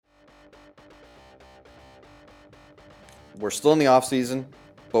We're still in the off season,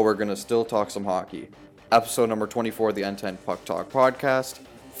 but we're gonna still talk some hockey. Episode number 24 of the N10 Puck Talk podcast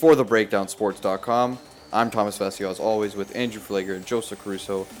for the BreakdownSports.com. I'm Thomas Vesio, as always, with Andrew Flager and Joseph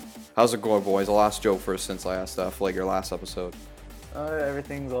Caruso. How's it going, boys? I'll ask Joe first since I asked Flager last episode.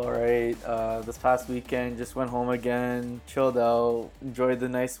 Everything's alright. This past weekend, just went home again, chilled out, enjoyed the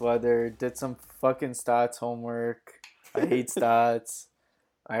nice weather, did some fucking stats homework. I hate stats.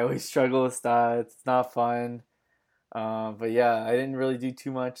 I always struggle with stats. It's not fun. But yeah, I didn't really do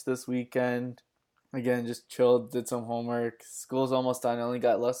too much this weekend. Again, just chilled, did some homework. School's almost done. I only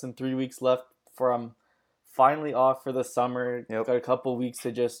got less than 3 weeks left before I'm finally off for the summer. Yep. Got a couple weeks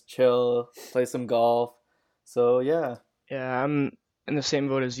to just chill, play some golf. So yeah. Yeah, I'm in the same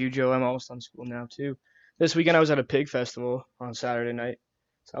boat as you, Joe. I'm almost done school now too. This weekend I was at a pig festival on Saturday night.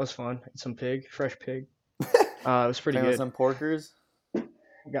 So that was fun. Ate some pig, fresh pig. It was pretty Playing with good. some porkers.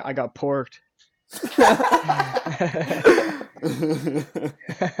 I got porked.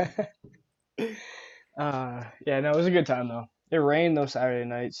 Yeah, no, it was a good time though. It rained though Saturday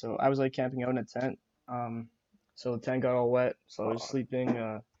night, so I was like camping out in a tent. So the tent got all wet, so I was sleeping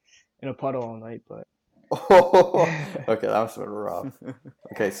in a puddle all night. But Okay, that was sort of rough.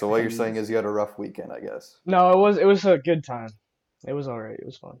 Okay, so what you're saying is you had a rough weekend, I guess. no, it was a good time. It was all right. It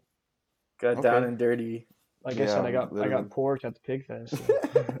was fun. Got down and dirty. Like I said, Yeah, I literally. got porked at the pig fest.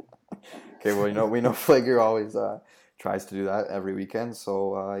 Okay, well, we know Flager always tries to do that every weekend.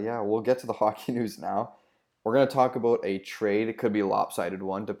 So, yeah, we'll get to the hockey news now. We're going to talk about a trade. It could be a lopsided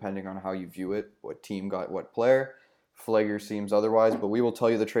one, depending on how you view it, what team got what player. Flager seems otherwise, but we will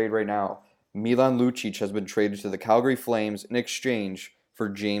tell you the trade right now. Milan Lucic has been traded to the Calgary Flames in exchange for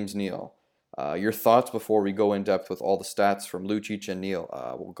James Neal. Your thoughts before we go in depth with all the stats from Lucic and Neal.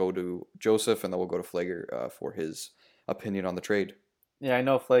 We'll go to Joseph, and then we'll go to Flager for his opinion on the trade. Yeah, I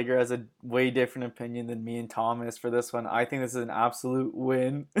know Flager has a way different opinion than me and Thomas for this one. I think this is an absolute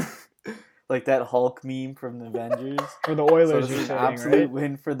win. Like that Hulk meme from the Avengers. For the So Oilers, this you're is an saying, absolute right?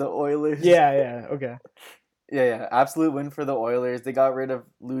 win for the Oilers. Yeah, okay. Yeah, absolute win for the Oilers. They got rid of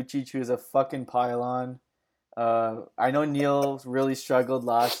Lucic, who's a fucking pylon. I know Neal really struggled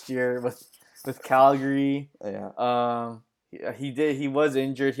last year with Calgary. Yeah. He was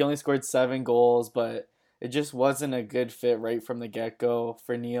injured. He only scored 7 goals, but it just wasn't a good fit right from the get-go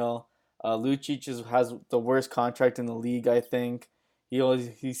for Neal. Lucic has the worst contract in the league, I think.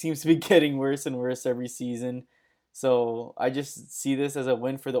 He seems to be getting worse and worse every season. So I just see this as a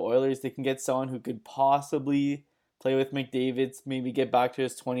win for the Oilers. They can get someone who could possibly play with McDavid, maybe get back to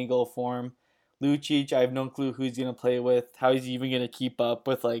his 20-goal form. Lucic, I have no clue who he's going to play with, how he's even going to keep up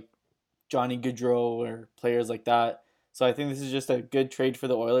with like Johnny Gaudreau or players like that. So I think this is just a good trade for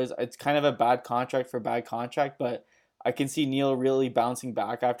the Oilers. It's kind of a bad contract for bad contract, but I can see Neal really bouncing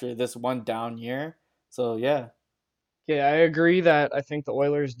back after this one down year. So yeah. Yeah, I agree that I think the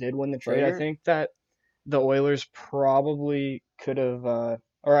Oilers did win the trade. I Flager? think that the Oilers probably could have, or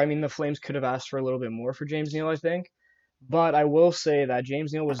I mean, the Flames could have asked for a little bit more for James Neal, I think. But I will say that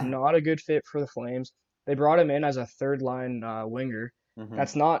James Neal was not a good fit for the Flames. They brought him in as a third line winger. Mm-hmm.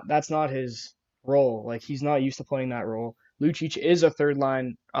 That's not his role. Like he's not used to playing that role. Lucic is a third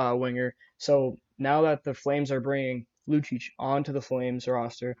line winger. So now that the Flames are bringing Lucic onto the Flames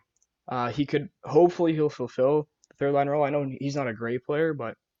roster, he'll fulfill the third line role. I know he's not a great player,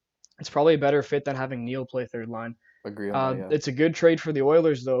 but it's probably a better fit than having Neal play third line. Agree on that, yeah. It's a good trade for the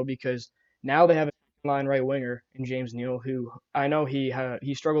Oilers though because now they have a line right winger in James Neal, who I know he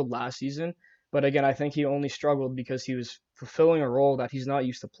struggled last season, but again I think he only struggled because he was fulfilling a role that he's not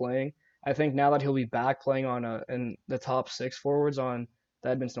used to playing. I think now that he'll be back playing in the top 6 forwards on the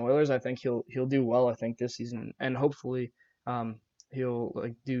Edmonton Oilers, I think he'll do well. I think this season and hopefully he'll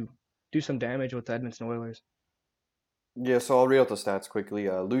like do some damage with the Edmonton Oilers. Yeah, so I'll read out the stats quickly.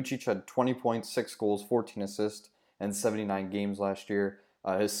 Lucic had 20 points, 6 goals, 14 assists, and 79 games last year.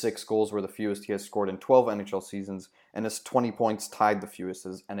 His 6 goals were the fewest he has scored in 12 NHL seasons, and his 20 points tied the fewest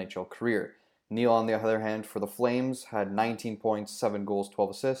his NHL career. Neal, on the other hand, for the Flames, had 19 points, 7 goals,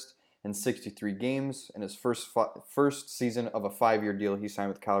 12 assists, in 63 games. In his first season of a 5-year deal, he signed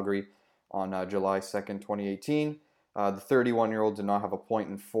with Calgary on July 2nd, 2018. The 31-year-old did not have a point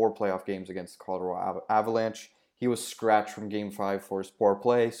in 4 playoff games against the Colorado Avalanche. He was scratched from Game 5 for his poor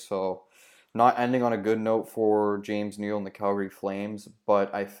play, so not ending on a good note for James Neal and the Calgary Flames.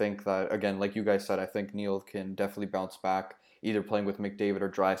 But I think that, again, like you guys said, I think Neal can definitely bounce back, either playing with McDavid or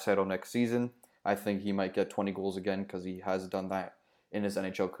Draisaitl next season. I think he might get 20 goals again because he has done that in his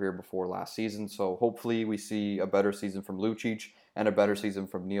NHL career before last season. So hopefully we see a better season from Lucic and a better season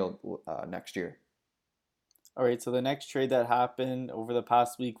from Neal next year. All right, so the next trade that happened over the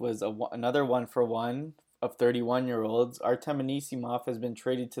past week was another 1-for-1 of 31-year-olds, Artem Anisimov has been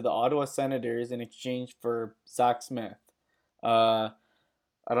traded to the Ottawa Senators in exchange for Zach Smith. Uh,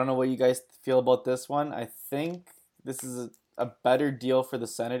 I don't know what you guys feel about this one. I think this is a better deal for the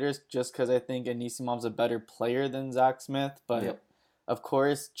Senators just because I think Anisimov's a better player than Zach Smith. But Yep. of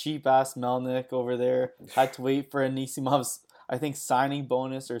course, cheap ass Melnick over there had to wait for Anisimov's, I think, signing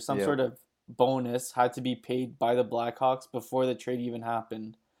bonus or some Yep. sort of bonus had to be paid by the Blackhawks before the trade even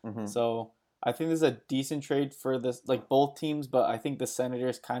happened. Mm-hmm. So I think this is a decent trade for this, like both teams, but I think the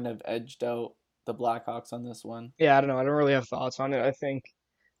Senators kind of edged out the Blackhawks on this one. Yeah, I don't know. I don't really have thoughts on it.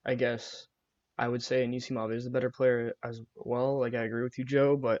 I guess I would say Anisimov is the better player as well. Like I agree with you,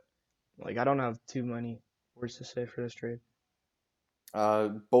 Joe, but like I don't have too many words to say for this trade.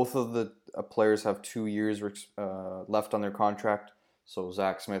 Both of the players have 2 years left on their contract. So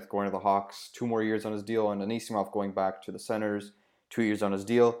Zach Smith going to the Hawks, 2 more years on his deal, and Anisimov going back to the Senators, 2 years on his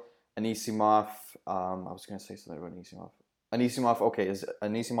deal. Anisimov, I was going to say something about Anisimov.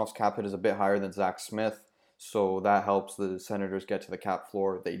 Anisimov's cap hit is a bit higher than Zach Smith, so that helps the Senators get to the cap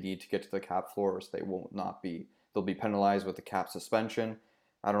floor. They need to get to the cap floor, or so they'll be penalized with the cap suspension.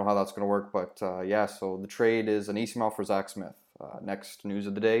 I don't know how that's going to work, but yeah, so the trade is Anisimov for Zach Smith. Next news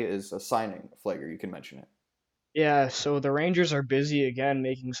of the day is a signing. Flager, you can mention it. Yeah, so the Rangers are busy again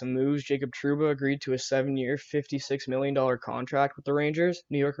making some moves. Jacob Trouba agreed to a 7-year, $56 million contract with the Rangers,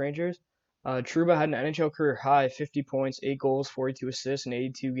 New York Rangers. Trouba had an NHL career high 50 points, 8 goals, 42 assists in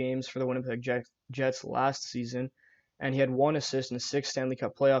 82 games for the Winnipeg Jets last season, and he had 1 assist in 6 Stanley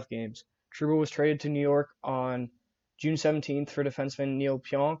Cup playoff games. Trouba was traded to New York on June 17th for defenseman Neil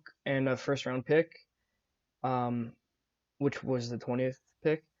Pionk and a first round pick, um, which was the 20th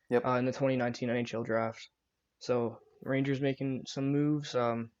pick Yep. in the 2019 NHL draft. So Rangers making some moves.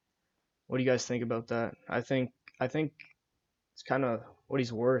 What do you guys think about that? I think it's kind of what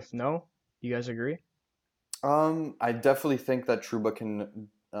he's worth. No, you guys agree? I definitely think that Trouba can,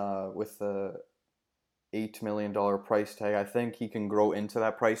 with the $8 million price tag, I think he can grow into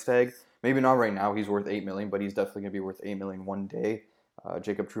that price tag. Maybe not right now. He's worth $8 million, but he's definitely gonna be worth $8 million one day.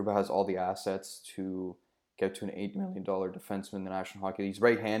 Jacob Trouba has all the assets to get to an $8 million defenseman in the National Hockey League. He's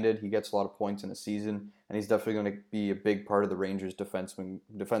right-handed. He gets a lot of points in a season, and he's definitely going to be a big part of the Rangers'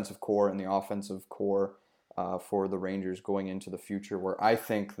 defensive core and the offensive core for the Rangers going into the future, where I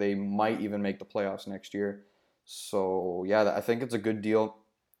think they might even make the playoffs next year. So yeah, I think it's a good deal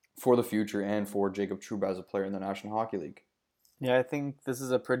for the future and for Jacob Trouba as a player in the National Hockey League. Yeah, I think this is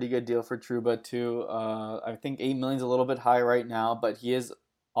a pretty good deal for Trouba too. I think 8 million is a little bit high right now, but he is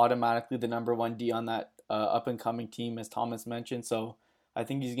automatically the number one D on that up and coming team, as Thomas mentioned. So I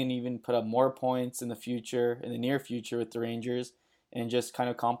think he's going to even put up more points in the near future with the Rangers, and just kind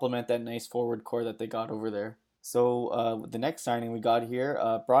of complement that nice forward core that they got over there. So the next signing we got here,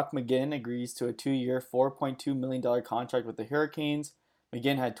 Brock McGinn agrees to a 2-year, $4.2 million contract with the Hurricanes.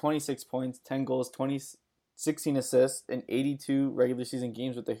 McGinn had 26 points, 10 goals, 16 assists in 82 regular season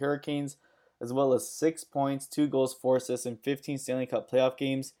games with the Hurricanes, as well as 6 points, 2 goals, 4 assists in 15 Stanley Cup playoff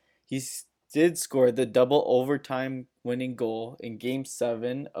games. He did score the double overtime winning goal in Game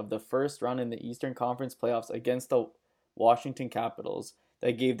 7 of the first round in the Eastern Conference playoffs against the Washington Capitals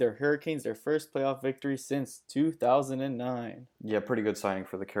that gave their Hurricanes their first playoff victory since 2009. Yeah, pretty good signing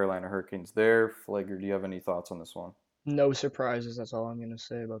for the Carolina Hurricanes there. Flager, do you have any thoughts on this one? No surprises. That's all I'm gonna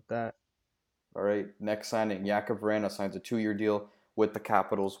say about that. All right, next signing, Jakub Vrana signs a 2-year deal with the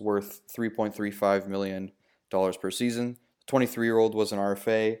Capitals worth $3.35 million per season. The 23-year-old was an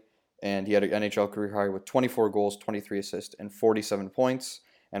RFA, and he had an NHL career high with 24 goals, 23 assists, and 47 points,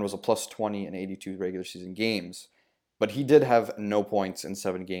 and was a plus 20 in 82 regular season games. But he did have no points in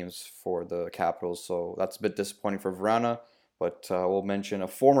 7 games for the Capitals, so that's a bit disappointing for Vrana. But we'll mention a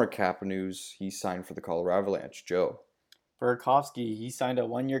former Cap news. He signed for the Colorado Avalanche. Joe. Burakovsky, he signed a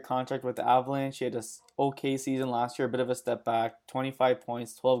 1-year contract with the Avalanche. He had an okay season last year, a bit of a step back. 25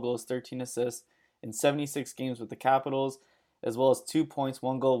 points, 12 goals, 13 assists in 76 games with the Capitals, as well as 2 points,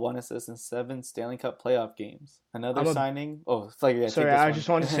 1 goal, 1 assist in 7 Stanley Cup playoff games. Another signing. Oh, Flager, yeah, Sorry, take this I one. just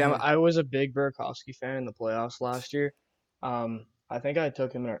wanted to say I was a big Burakovsky fan in the playoffs last year. I think I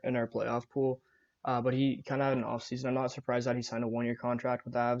took him in our playoff pool, but he kind of had an off season. I'm not surprised that he signed a 1-year contract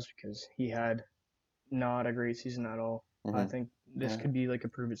with the Avs because he had not a great season at all. Mm-hmm. I think this could be like a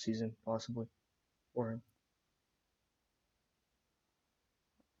prove it season possibly for him.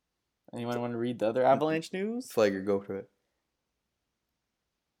 Anyone want to read the other Avalanche news? Flager, go to it.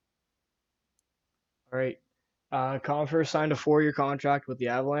 All right. Compher signed a 4-year contract with the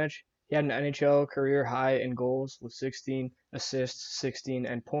Avalanche. He had an NHL career high in goals with 16 assists, 16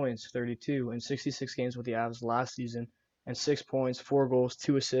 and points, 32 in 66 games with the Avs last season, and 6 points, 4 goals,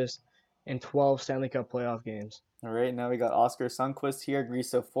 2 assists in 12 Stanley Cup playoff games. All right, now we got Oscar Sundqvist here. Agrees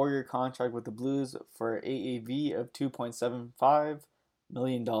to a 4-year contract with the Blues for AAV of $2.75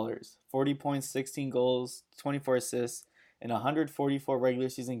 million. 40 points, 16 goals, 24 assists, and 144 regular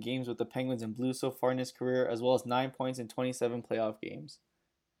season games with the Penguins and Blues so far in his career, as well as 9 points in 27 playoff games.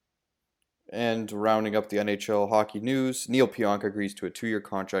 And rounding up the NHL hockey news, Neil Pionk agrees to a 2-year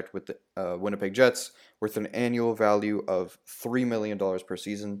contract with the Winnipeg Jets worth an annual value of $3 million per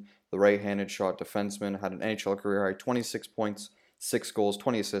season. The right-handed shot defenseman had an NHL career high 26 points, 6 goals,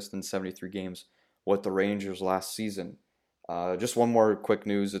 20 assists in 73 games with the Rangers last season. Just one more quick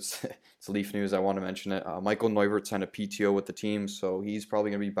news. It's Leaf news. I want to mention it. Michael Neuvirth signed a PTO with the team, so he's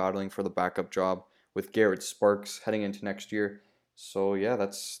probably going to be battling for the backup job with Garrett Sparks heading into next year. So yeah,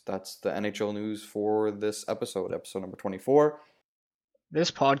 that's the NHL news for this episode number 24. This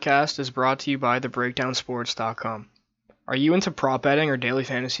podcast is brought to you by thebreakdownsports.com. Are you into prop betting or daily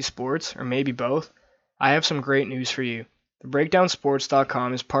fantasy sports, or maybe both? I have some great news for you.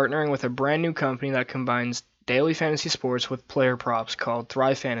 TheBreakdownSports.com is partnering with a brand new company that combines daily fantasy sports with player props called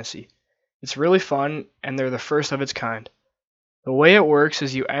Thrive Fantasy. It's really fun, and they're the first of its kind. The way it works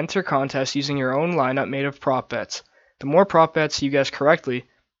is you enter contests using your own lineup made of prop bets. The more prop bets you guess correctly,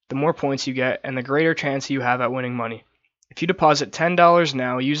 the more points you get, and the greater chance you have at winning money. If you deposit $10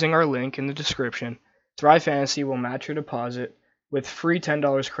 now using our link in the description, Thrive Fantasy will match your deposit with free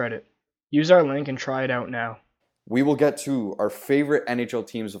 $10 credit. Use our link and try it out now. We will get to our favorite NHL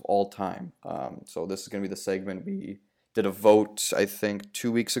teams of all time. So this is going to be the segment. We did a vote, I think,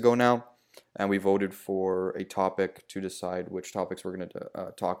 2 weeks ago now, and we voted for a topic to decide which topics we're going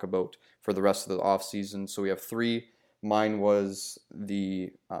to talk about for the rest of the off season. So we have 3. Mine was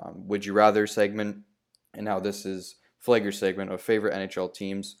the Would You Rather segment, and now this is Flagger segment of favorite NHL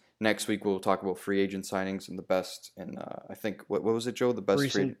teams. Next week we'll talk about free agent signings and the best. And I think what was it, Joe? The best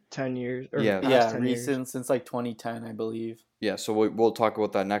recent 10 years. Yeah, 10 recent years. since like 2010, I believe. Yeah, so we'll talk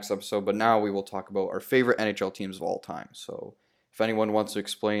about that next episode. But now we will talk about our favorite NHL teams of all time. So if anyone wants to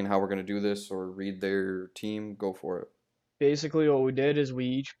explain how we're going to do this or read their team, go for it. Basically, what we did is we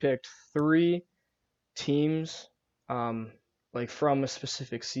each picked 3 teams, like from a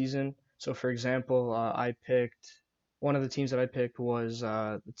specific season. So, for example, one of the teams that I picked was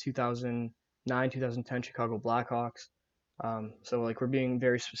the 2009-2010 Chicago Blackhawks. So like we're being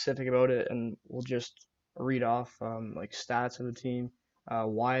very specific about it, and we'll just read off like stats of the team,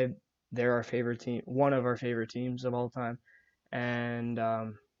 why they're our favorite team, one of our favorite teams of all time, and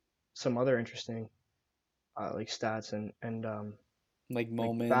some other interesting like stats and Like like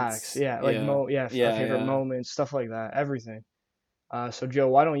moments. facts. Yeah, like Yeah. our favorite moments, stuff like that, everything. So Joe,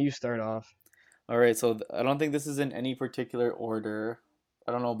 why don't you start off? All right, so I don't think this is in any particular order.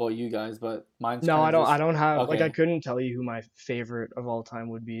 I don't know about you guys, but mine's No, kind of I just don't have like I okay. couldn't tell you who my favorite of all time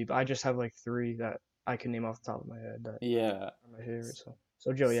would be, but I just have like 3 that I can name off the top of my head that Yeah. are my favorite.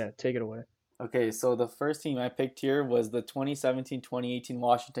 So Joe, yeah, take it away. Okay, so the first team I picked here was the 2017-2018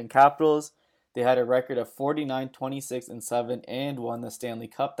 Washington Capitals. They had a record of 49, 26, and 7 and won the Stanley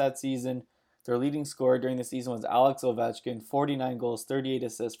Cup that season. Their leading scorer during the season was Alex Ovechkin, 49 goals, 38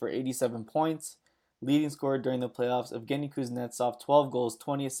 assists for 87 points. Leading scorer during the playoffs, Evgeny Kuznetsov, 12 goals,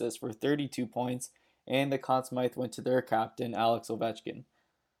 20 assists for 32 points. And the Conn Smythe went to their captain, Alex Ovechkin.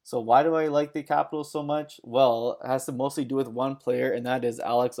 So why do I like the Capitals so much? Well, it has to mostly do with one player, and that is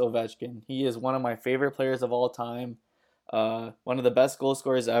Alex Ovechkin. He is one of my favorite players of all time. One of the best goal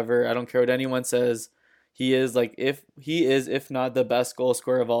scorers ever. I don't care what anyone says. He is if not the best goal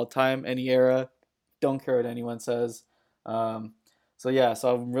scorer of all time, any era. Don't care what anyone says. So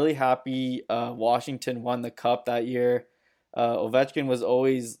I'm really happy Washington won the cup that year. Ovechkin was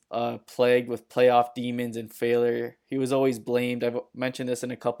always plagued with playoff demons and failure. He was always blamed. I've mentioned this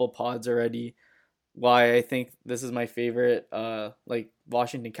in a couple pods already. Why I think this is my favorite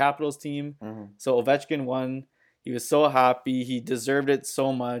Washington Capitals team. Mm-hmm. So Ovechkin won. He was so happy. He deserved it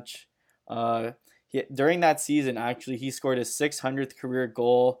so much. During that season, actually, he scored his 600th career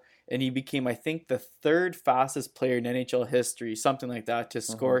goal, and he became, I think, the 3rd fastest player in NHL history, something like that, to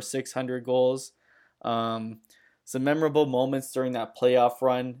score 600 goals. Some memorable moments during that playoff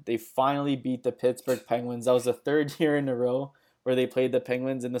run. They finally beat the Pittsburgh Penguins. That was the 3rd year in a row where they played the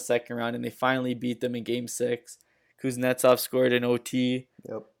Penguins in the second round, and they finally beat them in Game 6. Kuznetsov scored an OT.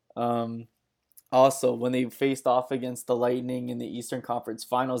 Yep. Also, when they faced off against the Lightning in the Eastern Conference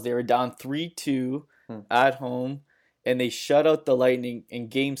Finals, they were down 3-2 at home, and they shut out the Lightning in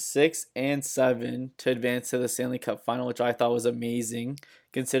Game 6 and 7 to advance to the Stanley Cup Final, which I thought was amazing,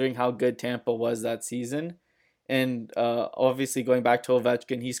 considering how good Tampa was that season. And obviously, going back to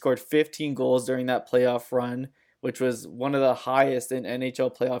Ovechkin, he scored 15 goals during that playoff run, which was one of the highest in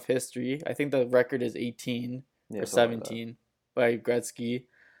NHL playoff history. I think the record is 18 Yeah, or something like that. 17 by Gretzky.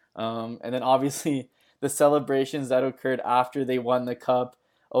 And then obviously the celebrations that occurred after they won the cup,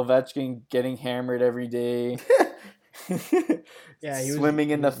 Ovechkin getting hammered every day, Yeah, swimming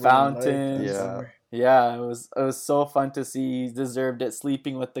he in the was really liked that fountains. Yeah. summer. Yeah, it was so fun to see. He deserved it.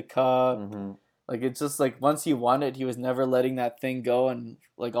 Sleeping with the cup. Hmm. Like it's just like once he won it, he was never letting that thing go, and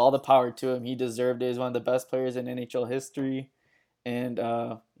like all the power to him. He deserved it. He's one of the best players in NHL history. And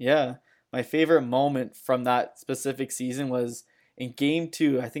yeah, my favorite moment from that specific season was in game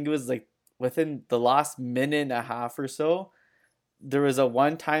 2. I think it was like within the last minute and a half or so. There was a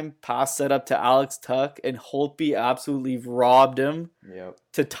one-time pass set up to Alex Tuck, and Holtby absolutely robbed him Yep.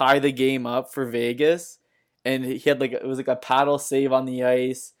 to tie the game up for Vegas. And he had like it was like a paddle save on the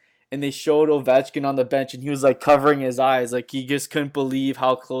ice, and they showed Ovechkin on the bench, and he was like covering his eyes, like he just couldn't believe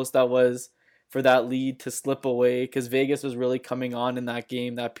how close that was for that lead to slip away because Vegas was really coming on in that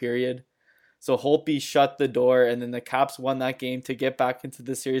game, that period. So Holtby shut the door, and then the Caps won that game to get back into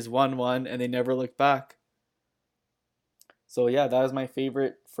the series 1-1, and they never looked back. So yeah, that was my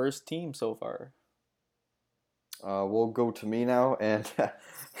favorite first team so far. We'll go to me now, and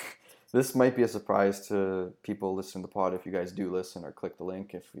this might be a surprise to people listening to the pod if you guys do listen or click the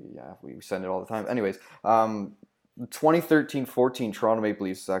link if we send it all the time. Anyways, 2013-14 Toronto Maple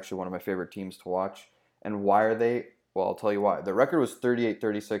Leafs is actually one of my favorite teams to watch. And why are they? Well, I'll tell you why. The record was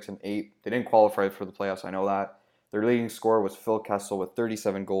 38-36-8. They didn't qualify for the playoffs, I know that. Their leading scorer was Phil Kessel with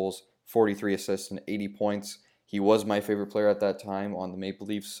 37 goals, 43 assists, and 80 points. He was my favorite player at that time on the Maple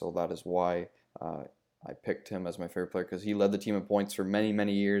Leafs, so that is why I picked him as my favorite player because he led the team in points for many,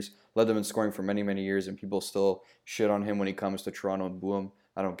 many years, led them in scoring for many, many years, and people still shit on him when he comes to Toronto and boo him.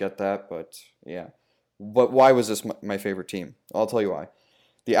 I don't get that, but yeah. But why was this my favorite team? I'll tell you why.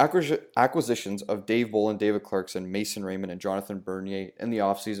 The acquisitions of Dave Bolland, David Clarkson, Mason Raymond, and Jonathan Bernier in the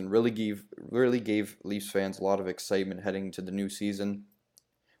offseason really gave Leafs fans a lot of excitement heading into the new season,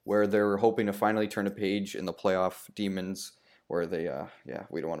 where they're hoping to finally turn a page in the playoff demons, where they,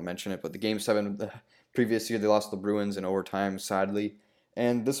 we don't want to mention it, but the Game 7 the previous year, they lost the Bruins in overtime, sadly.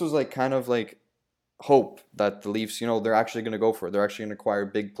 And this was like kind of like hope that the Leafs, they're actually going to go for it. They're actually going to acquire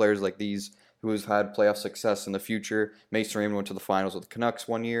big players like these who has had playoff success in the future. Mason Raymond went to the finals with the Canucks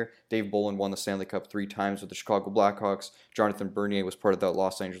one year. Dave Bolland won the Stanley Cup 3 times with the Chicago Blackhawks. Jonathan Bernier was part of that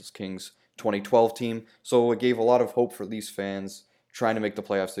Los Angeles Kings 2012 team. So it gave a lot of hope for these fans trying to make the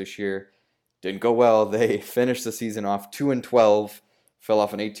playoffs this year. Didn't go well. They finished the season off 2-12, fell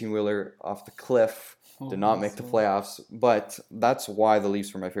off an 18-wheeler off the cliff, did not make the playoffs. But that's why the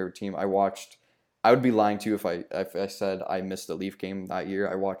Leafs were my favorite team. I would be lying to you if I said I missed a Leaf game that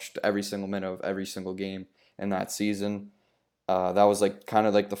year. I watched every single minute of every single game in that season. That was like kind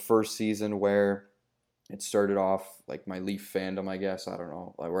of like the first season where it started off like my Leaf fandom, I guess. I don't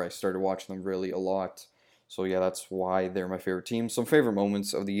know, like where I started watching them really a lot. So yeah, that's why they're my favorite team. Some favorite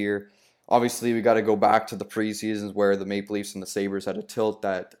moments of the year. Obviously, we got to go back to the preseasons where the Maple Leafs and the Sabres had a tilt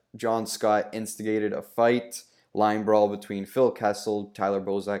that John Scott instigated a fight, line brawl between Phil Kessel, Tyler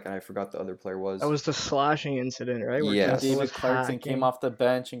Bozak, and I forgot the other player was. That was the slashing incident, right? Where Yes. Kessel David was Clarkson came hacking. off the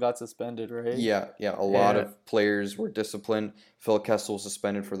bench and got suspended, right? Yeah, a lot Yeah. of players were disciplined. Phil Kessel was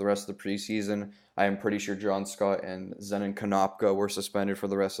suspended for the rest of the preseason. I am pretty sure John Scott and Zenon Konopka were suspended for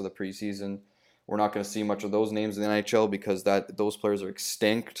the rest of the preseason. We're not going to see much of those names in the NHL because those players are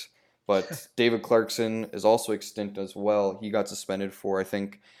extinct. But David Clarkson is also extinct as well. He got suspended for, I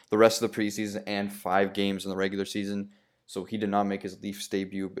think, the rest of the preseason and 5 games in the regular season. So he did not make his Leafs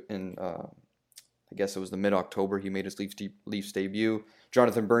debut in, I guess it was the mid-October. He made his Leafs debut.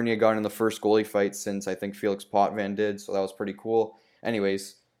 Jonathan Bernier got in the first goalie fight since I think Felix Potvin did, so that was pretty cool.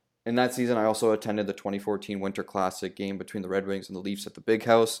 Anyways, in that season, I also attended the 2014 Winter Classic game between the Red Wings and the Leafs at the Big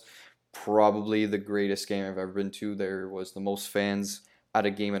House. Probably the greatest game I've ever been to. There was the most fans at a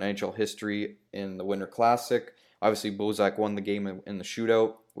game in NHL history in the Winter Classic. Obviously, Bozak won the game in the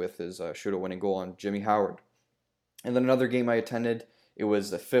shootout with his shootout-winning goal on Jimmy Howard. And then another game I attended, it was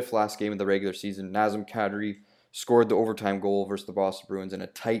the 5th last game of the regular season. Nazem Kadri scored the overtime goal versus the Boston Bruins in a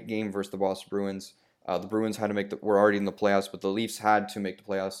tight game versus the Boston Bruins. The Bruins were already in the playoffs, but the Leafs had to make the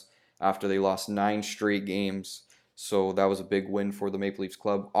playoffs after they lost 9 straight games. So that was a big win for the Maple Leafs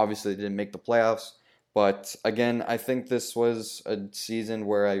club. Obviously, they didn't make the playoffs. But again, I think this was a season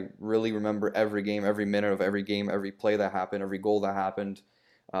where I really remember every game, every minute of every game, every play that happened, every goal that happened.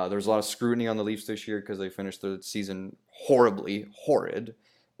 There was a lot of scrutiny on the Leafs this year because they finished the season horrid.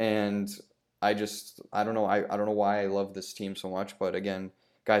 And I don't know. I don't know why I love this team so much. But again,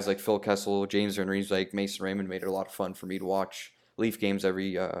 guys like Phil Kessel, James Van Riemsdyk, Mason Raymond made it a lot of fun for me to watch Leaf games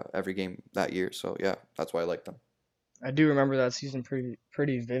every game that year. So yeah, that's why I like them. I do remember that season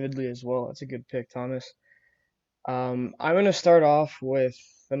pretty vividly as well. That's a good pick, Thomas. I'm gonna start off with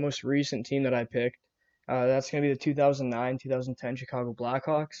the most recent team that I picked. That's gonna be the 2009-2010 Chicago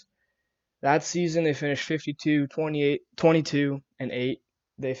Blackhawks. That season they finished 52, 28, 22, and 8.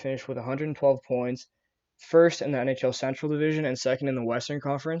 They finished with 112 points, first in the NHL Central Division and second in the Western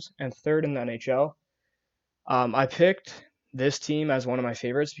Conference, and third in the NHL. I picked this team as one of my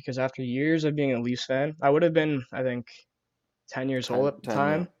favorites because after years of being a Leafs fan, I would have been, I think, 10 years old at the 10, yeah.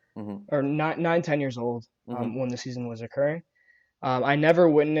 time, Mm-hmm. or 9, 10 years old Mm-hmm. when the season was occurring. I never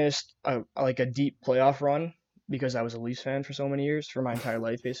witnessed a deep playoff run because I was a Leafs fan for so many years, for my entire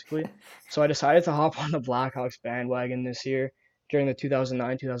life basically. So I decided to hop on the Blackhawks bandwagon this year during the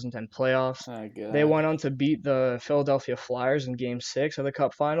 2009-2010 playoffs. Oh, They God. went on to beat the Philadelphia Flyers in Game 6 of the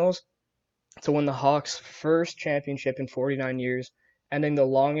Cup Finals to win the Hawks' first championship in 49 years, ending the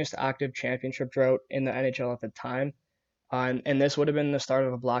longest active championship drought in the NHL at the time. And this would have been the start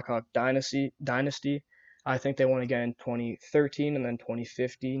of a Blackhawk dynasty. I think they won again in 2013 and then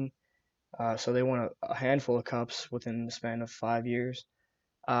 2015. So they won a handful of cups within the span of 5 years.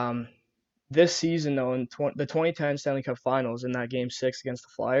 Um, this season, though, in the 2010 Stanley Cup Finals, in that Game 6 against the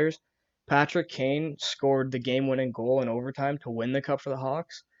Flyers, Patrick Kane scored the game-winning goal in overtime to win the cup for the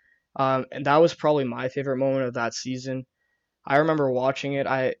Hawks. And that was probably my favorite moment of that season. I remember watching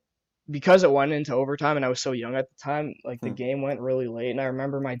it. Because it went into overtime and I was so young at the time, like the game went really late, and I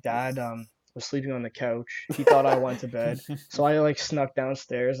remember my dad was sleeping on the couch. He thought I went to bed, so I like snuck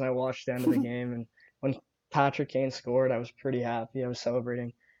downstairs and I watched the end of the game. And when Patrick Kane scored, I was pretty happy. I was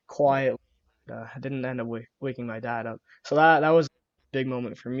celebrating quietly. I didn't end up waking my dad up, so that was a big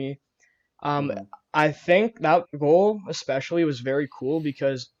moment for me. Um, Mm-hmm. I think that goal especially was very cool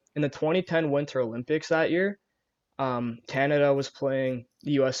because in the 2010 Winter Olympics that year, Canada was playing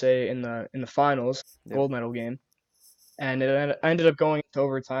the USA in the finals, Yep. gold medal game, and it ended up going to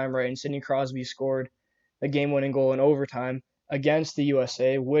overtime, right? And Sidney Crosby scored the game-winning goal in overtime against the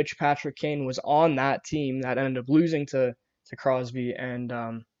USA, which Patrick Kane was on that team that ended up losing to Crosby and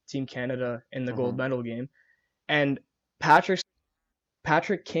Team Canada in the gold Mm-hmm. medal game. And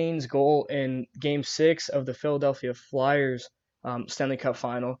Patrick Kane's goal in Game 6 of the Philadelphia Flyers Stanley Cup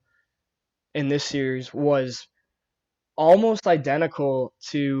Final in this series was almost identical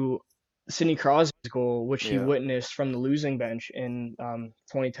to Sidney Crosby's goal, which he Yeah. witnessed from the losing bench in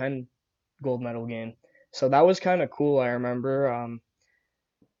 2010 gold medal game. So that was kind of cool. I remember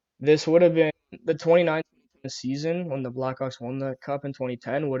this would have been the 2019 season when the Blackhawks won the cup in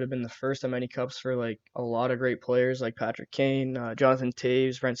 2010 would have been the first of many cups for like a lot of great players like Patrick Kane, Jonathan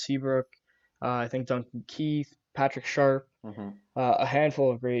Toews, Brent Seabrook, I think Duncan Keith, Patrick Sharp, Mm-hmm. a handful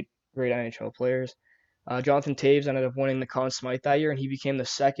of great NHL players. Jonathan Toews ended up winning the Conn Smythe that year, and he became the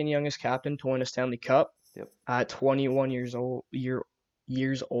second youngest captain to win a Stanley Cup Yep. at 21 years old.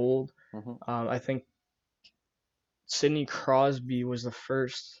 Years old. Mm-hmm. I think Sidney Crosby was the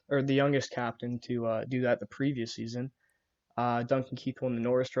first or the youngest captain to do that the previous season. Duncan Keith won the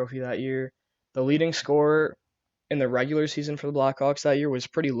Norris Trophy that year. The leading scorer in the regular season for the Blackhawks that year was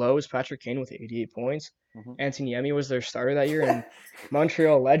pretty low. It was Patrick Kane with 88 points. Mm-hmm. Anthony Niemi was their starter that year, and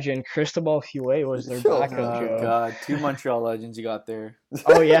Montreal legend Cristobal Huet was their Oh, backup. Oh, Joe. God. 2 Montreal legends you got there.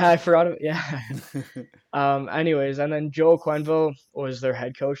 Oh yeah, I forgot. Yeah. Anyways, and then Joe Quenneville was their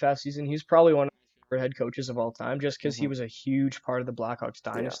head coach that season. He's probably one of my favorite head coaches of all time, just because he Mhm. was a huge part of the Blackhawks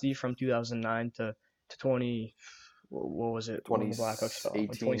dynasty from 2009 to 20. What was it? When the Blackhawks fell?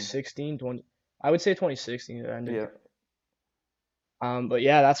 2018. 2016, 20. I would say 2016 it ended. Yeah. But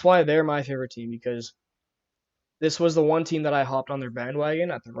yeah, that's why they're my favorite team because this was the one team that I hopped on their bandwagon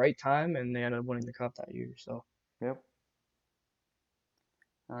at the right time, and they ended up winning the cup that year. So Yep.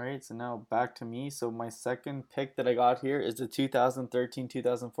 All right, so now back to me. So my second pick that I got here is the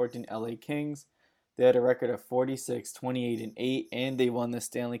 2013-2014 LA Kings. They had a record of 46, 28, and 8, and they won the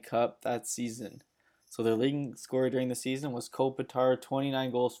Stanley Cup that season. So their leading scorer during the season was Kopitar,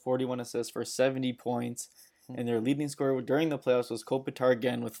 29 goals, 41 assists for 70 points. And their leading scorer during the playoffs was Kopitar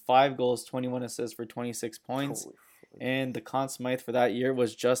again with 5 goals, 21 assists for 26 points. Holy And the Conn Smythe for that year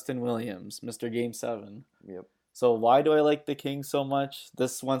was Justin Williams, Mr. Game 7. Yep. So why do I like the Kings so much?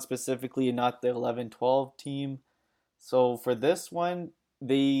 This one specifically, not the 11-12 team. So for this one,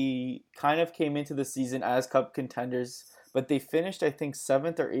 they kind of came into the season as cup contenders, but they finished, I think,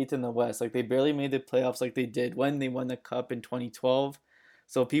 7th or 8th in the West. Like, they barely made the playoffs like they did when they won the cup in 2012.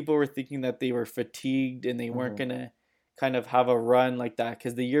 So people were thinking that they were fatigued and they weren't going to kind of have a run like that.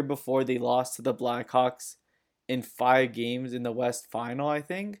 Because the year before, they lost to the Blackhawks in 5 games in the West Final, I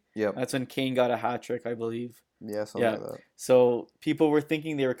think. Yep. That's when Kane got a hat trick, I believe. Yeah, something Yeah. like that. So people were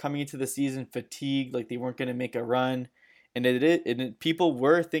thinking they were coming into the season fatigued, like they weren't going to make a run. And people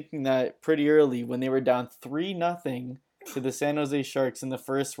were thinking that pretty early when they were down 3-0 to the San Jose Sharks in the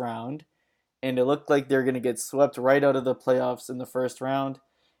first round. And it looked like they're going to get swept right out of the playoffs in the first round.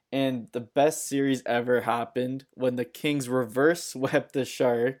 And the best series ever happened when the Kings reverse swept the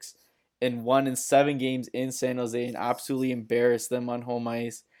Sharks and won in 7 games in San Jose and absolutely embarrassed them on home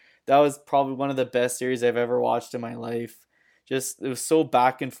ice. That was probably one of the best series I've ever watched in my life. Just it was so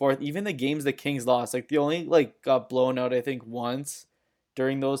back and forth. Even the games the Kings lost, like they only got blown out I think once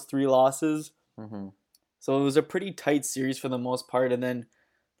during those 3 losses. Mm-hmm. So it was a pretty tight series for the most part. And then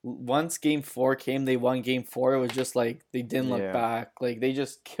once Game 4 came, they won Game 4. It was just like they didn't look back. Like they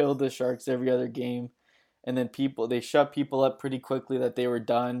just killed the Sharks every other game. And then they shut people up pretty quickly that they were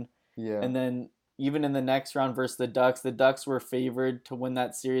done. Yeah. And then even in the next round versus the Ducks were favored to win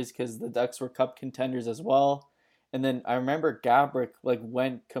that series because the Ducks were cup contenders as well. And then I remember Gabrick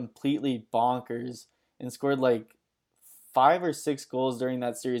went completely bonkers and scored 5 or 6 goals during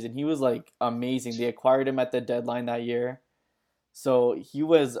that series, and he was amazing. They acquired him at the deadline that year, so he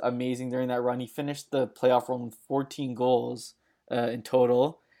was amazing during that run. He finished the playoff run with 14 goals in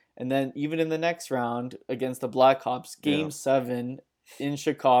total. And then even in the next round against the Blackhawks, Game 7 in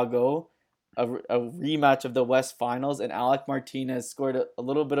Chicago, a rematch of the West Finals, and Alec Martinez scored a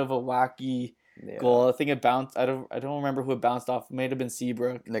little bit of a wacky goal. I think it bounced. I don't remember who it bounced off. It might have been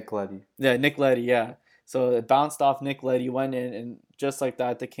Seabrook. Nick Leddy. Yeah, Nick Leddy. Yeah. So it bounced off Nick Leddy, went in, and just like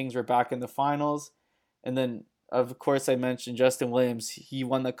that, the Kings were back in the finals. And then, of course, I mentioned Justin Williams. He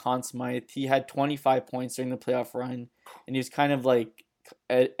won the Conn Smythe. He had 25 points during the playoff run, and he was kind of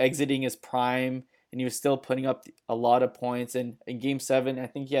exiting his prime, and he was still putting up a lot of points. And in Game 7, I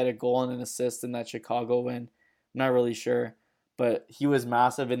think he had a goal and an assist in that Chicago win. I'm not really sure, but he was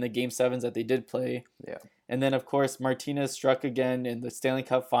massive in the Game 7s that they did play. Yeah. And then, of course, Martinez struck again in the Stanley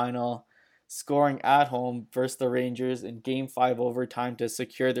Cup final, scoring at home versus the Rangers in Game 5 overtime to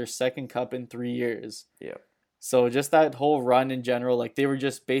secure their second cup in 3 years. Yeah. So just that whole run in general, they were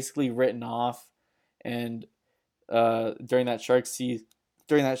just basically written off. And during that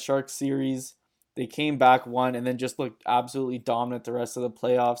Sharks series, they came back, won, and then just looked absolutely dominant the rest of the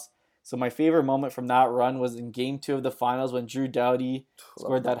playoffs. So my favorite moment from that run was in Game 2 of the finals when Drew Doughty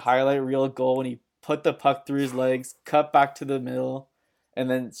scored that highlight reel goal when he put the puck through his legs, cut back to the middle, and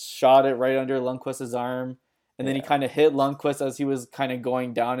then shot it right under Lundqvist's arm. And then he kind of hit Lundqvist as he was kind of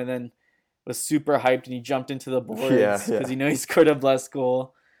going down, and then was super hyped, and he jumped into the boards because he scored a blessed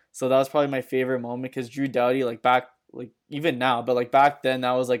goal. So that was probably my favorite moment because Drew Doughty, even now, but back then,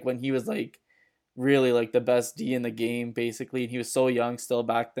 that was when he was really the best D in the game basically, and he was so young still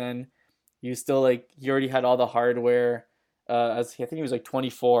back then. He was still he already had all the hardware. I think he was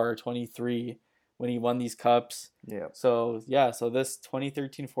 24 or 23 when he won these cups. Yeah. So this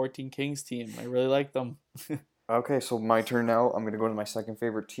 2013-14 Kings team, I really like them. Okay, so my turn now. I'm going to go to my second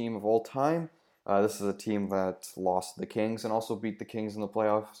favorite team of all time. This is a team that lost to the Kings and also beat the Kings in the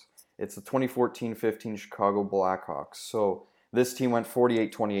playoffs. It's the 2014-15 Chicago Blackhawks. So this team went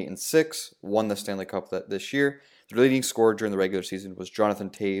 48-28-6, won the Stanley Cup this year. The leading scorer during the regular season was Jonathan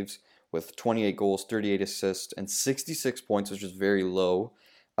Toews with 28 goals, 38 assists, and 66 points, which is very low.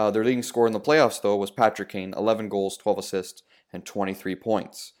 Their leading scorer in the playoffs, though, was Patrick Kane, 11 goals, 12 assists, and 23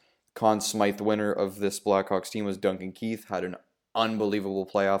 points. Conn Smythe winner of this Blackhawks team was Duncan Keith, had an unbelievable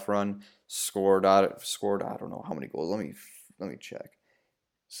playoff run, scored I don't know how many goals. Let me check.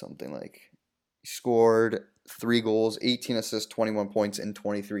 He scored 3 goals, 18 assists, 21 points in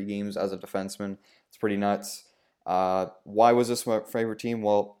 23 games as a defenseman. It's pretty nuts. Why was this my favorite team?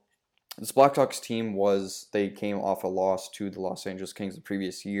 Well, this Blackhawks team they came off a loss to the Los Angeles Kings the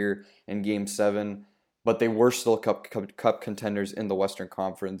previous year in Game 7, but they were still cup contenders in the Western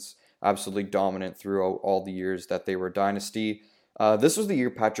Conference, absolutely dominant throughout all the years that they were a dynasty. This was the year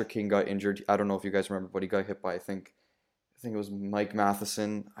Patrick Kane got injured. I don't know if you guys remember, but he got hit by, I think it was Mike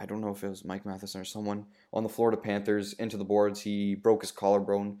Matheson. I don't know if it was Mike Matheson or someone on the Florida Panthers into the boards. He broke his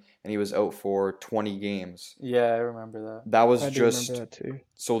collarbone and he was out for 20 games. Yeah, I remember that. That was I do remember that too.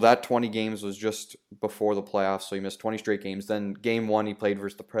 So that 20 games was just before the playoffs. So he missed 20 straight games. Then Game 1 he played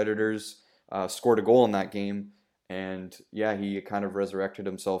versus the Predators, scored a goal in that game, and he kind of resurrected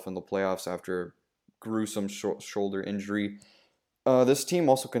himself in the playoffs after gruesome shoulder injury. This team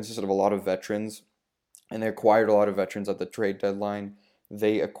also consisted of a lot of veterans, and they acquired a lot of veterans at the trade deadline.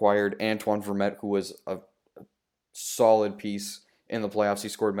 They acquired Antoine Vermette, who was a solid piece in the playoffs. He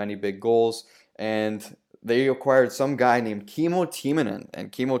scored many big goals. And they acquired some guy named Kimmo Timonen.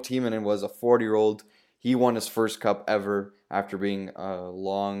 And Kimmo Timonen was a 40-year-old. He won his first cup ever after being a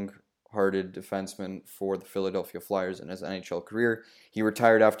long-hearted defenseman for the Philadelphia Flyers in his NHL career. He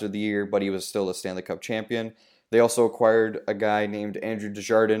retired after the year, but he was still a Stanley Cup champion. They also acquired a guy named Andrew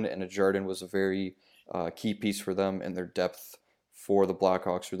Desjardins, and Desjardins was a very key piece for them in their depth for the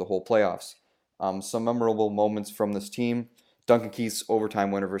Blackhawks through the whole playoffs. Some memorable moments from this team. Duncan Keith's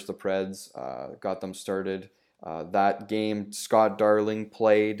overtime winner versus the Preds got them started. That game, Scott Darling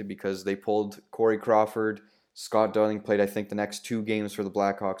played because they pulled Corey Crawford. Scott Darling played, I think, the next 2 games for the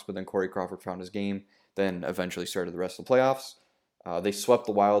Blackhawks, but then Corey Crawford found his game, then eventually started the rest of the playoffs. They swept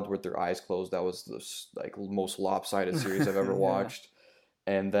the Wild with their eyes closed. That was the most lopsided series I've ever Yeah. watched.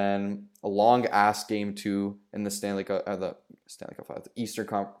 And then a long ass game 2 in the the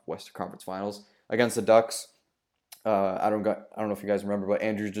Western Conference Finals against the Ducks. I don't know if you guys remember, but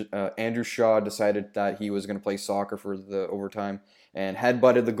Andrew Shaw decided that he was going to play soccer for the overtime and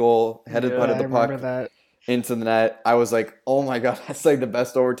headbutted the I puck remember that. into the net. I was like, oh my god, that's like the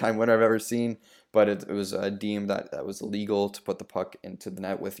best overtime winner I've ever seen. But it was deemed that was illegal to put the puck into the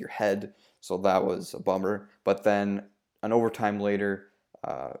net with your head, so that was a bummer. But then an overtime later,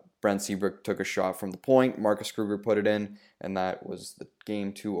 Brent Seabrook took a shot from the point. Marcus Kruger put it in, and that was the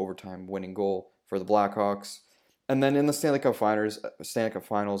Game 2 overtime winning goal for the Blackhawks. And then in the Stanley Cup Finals,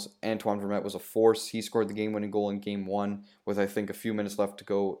 Antoine Vermette was a force. He scored the game-winning goal in Game 1 with, I think, a few minutes left to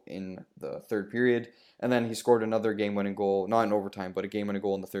go in the third period. And then he scored another game-winning goal, not in overtime, but a game-winning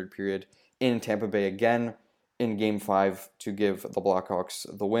goal in the third period in Tampa Bay again in Game 5 to give the Blackhawks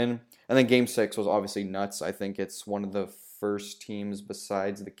the win. And then Game 6 was obviously nuts. I think it's one of the first teams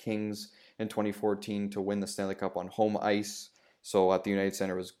besides the Kings in 2014 to win the Stanley Cup on home ice. So at the United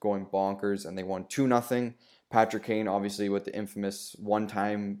Center, it was going bonkers, and they won 2-0. Patrick Kane, obviously, with the infamous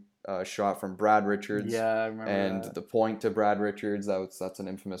one-time shot from Brad Richards. Yeah, I remember And that. the point to Brad Richards, that's an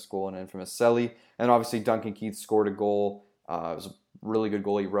infamous goal and an infamous celly. And obviously, Duncan Keith scored a goal. It was a really good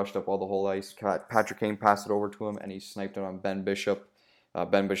goal. He rushed up all the whole ice. Patrick Kane passed it over to him, and he sniped it on Ben Bishop.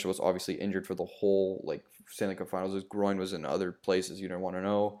 Ben Bishop was obviously injured for the whole Stanley Cup Finals. His groin was in other places you don't want to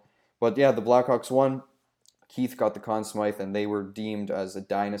know. But yeah, the Blackhawks won. Keith got the Conn Smythe, and they were deemed as a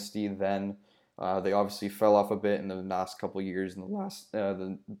dynasty then. They obviously fell off a bit in the last couple of years.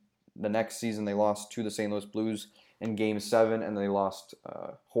 In the next season, they lost to the St. Louis Blues in Game 7, and they lost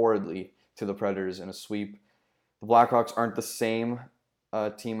horridly to the Predators in a sweep. The Blackhawks aren't the same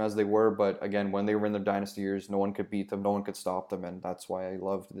team as they were, but again, when they were in their dynasty years, no one could beat them, no one could stop them, and that's why I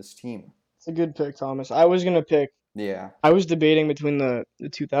loved this team. It's a good pick, Thomas. I was gonna pick. Yeah, I was debating between the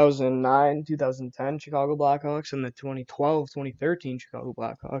 2009, 2010 Chicago Blackhawks and the 2012, 2013 Chicago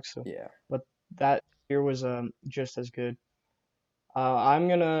Blackhawks. So, yeah. but that year was just as good. I'm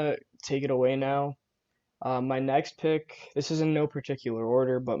gonna take it away now. My next pick, this is in no particular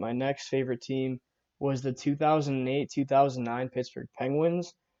order, but my next favorite team was the 2008-2009 Pittsburgh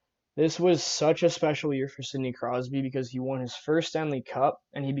Penguins. This was such a special year for Sidney Crosby because he won his first Stanley Cup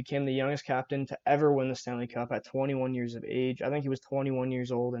and he became the youngest captain to ever win the Stanley Cup at 21 years of age. I think he was 21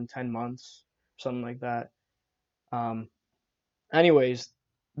 years old and 10 months, something like that. Um, Anyways,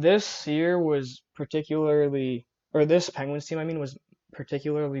 this year was particularly, or this Penguins team, I mean, was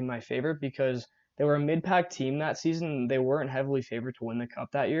particularly my favorite because they were a mid-pack team that season. They weren't heavily favored to win the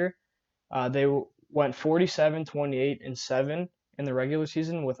cup that year. They went 47, 28, and 7 in the regular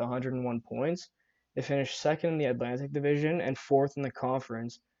season with 101 points. They finished second in the Atlantic Division and fourth in the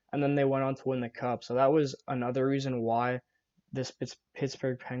conference, and then they went on to win the cup. So that was another reason why this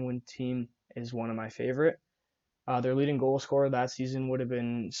Pittsburgh Penguin team is one of my favorite. Their leading goal scorer that season would have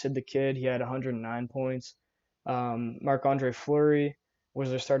been Sid the Kid. He had 109 points. Marc-Andre Fleury was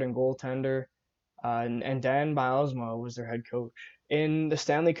their starting goaltender, and Dan Bylsma was their head coach. In the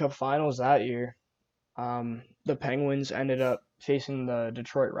Stanley Cup Finals that year, the Penguins ended up facing the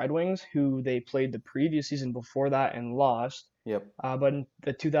Detroit Red Wings, who they played the previous season before that and lost. Yep. But in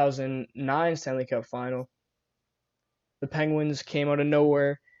the 2009 Stanley Cup Final, the Penguins came out of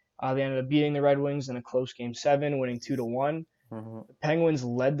nowhere. They ended up beating the Red Wings in a close Game 7, winning 2-1. Mm-hmm. The Penguins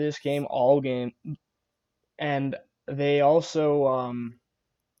led this game all game, and they also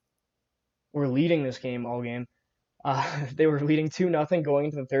were leading this game all game. They were leading 2-0 going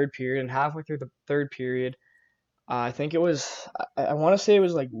into the third period, and halfway through the third period, I think it was, I want to say it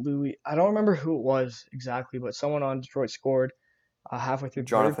was like Louis. I don't remember who it was exactly, but someone on Detroit scored halfway through the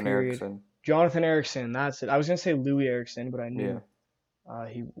third Jonathan period. Ericsson. Jonathan Ericsson, that's it. I was going to say Louis Ericsson, but I knew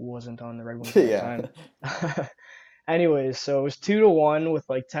he wasn't on the Red Wings at the time. Anyways, so it was 2-1 with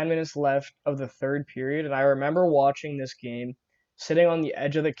like 10 minutes left of the third period, and I remember watching this game, sitting on the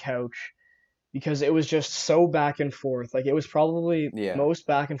edge of the couch, because it was just so back and forth. Like it was probably Yeah. most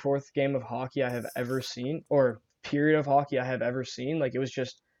back and forth game of hockey I have ever seen, or period of hockey I have ever seen. Like it was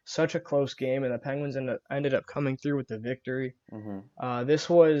just such a close game, and the Penguins ended up coming through with the victory. This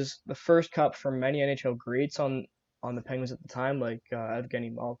was the first cup for many NHL greats on the Penguins at the time, like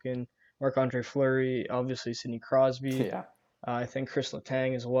Evgeny Malkin, Marc-Andre Fleury, obviously Sidney Crosby. Yeah. I think Chris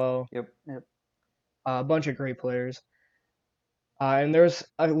Letang as well. Yep. A bunch of great players. And there's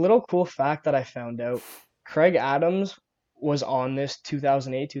a little cool fact that I found out. Craig Adams was on this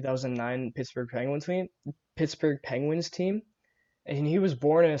 2008-2009 Pittsburgh Penguins team, and he was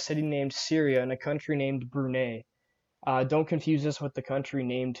born in a city named Syria in a country named Brunei. Don't confuse this with the country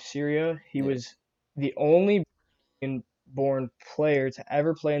named Syria. He Yeah. was the only born player to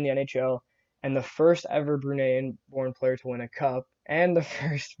ever play in the NHL, and the first ever Bruneian born player to win a cup, and the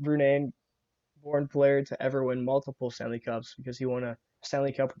first Bruneian born player to ever win multiple Stanley Cups, because he won a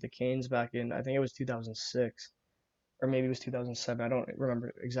Stanley Cup with the Canes back in, I think it was 2006, or maybe it was 2007. I don't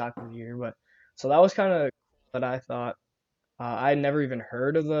remember exactly the year, but so that was kind of what I thought. I had never even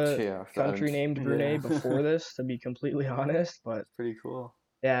heard of the Yeah. country named Brunei before this, to be completely honest, but Pretty cool.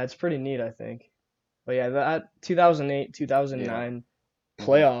 yeah, it's pretty neat, I think. But yeah, that 2008, 2009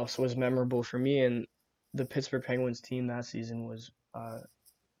 playoffs was memorable for me, and the Pittsburgh Penguins team that season was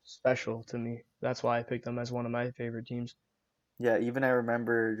special to me. That's why I picked them as one of my favorite teams. Yeah, even I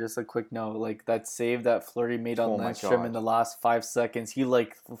remember, just a quick note, like that save that Fleury made on Oh my Lindstrom God. in the last 5 seconds. He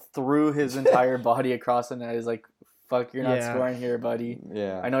like threw his entire body across the net. He's like, "Fuck, you're not Yeah. scoring here, buddy.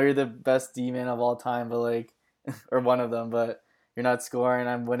 Yeah. I know you're the best D-man of all time, but like, or one of them, but you're not scoring.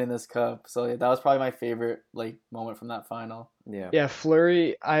 I'm winning this cup." So yeah, that was probably my favorite like moment from that final. Yeah. Yeah,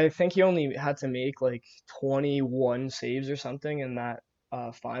 Fleury, I think he only had to make like 21 saves or something in that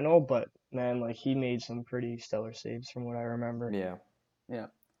final, but man, like he made some pretty stellar saves from what I remember. Yeah. Yeah.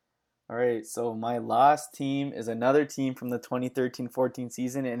 All right, so my last team is another team from the 2013-14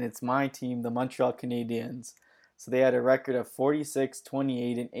 season, and it's my team, the Montreal Canadiens. So they had a record of 46,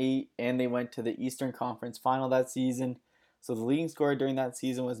 28, and 8, and they went to the Eastern Conference Final that season. So the leading scorer during that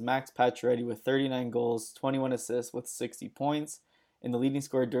season was Max Pacioretty with 39 goals, 21 assists with 60 points. And the leading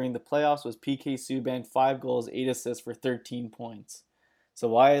scorer during the playoffs was PK Subban, 5 goals, 8 assists for 13 points. So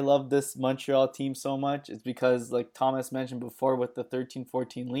why I love this Montreal team so much is because, like Thomas mentioned before with the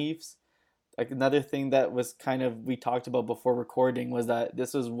 13-14 Leafs, like another thing that was kind of we talked about before recording was that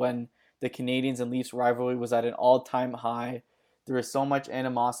this was when the Canadiens and Leafs rivalry was at an all-time high. There was so much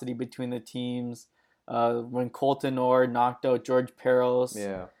animosity between the teams. When Colton Orr knocked out George Peros,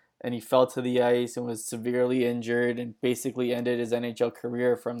 Yeah. and he fell to the ice and was severely injured and basically ended his NHL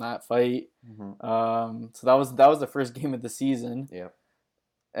career from that fight. So that was the first game of the season. Yeah.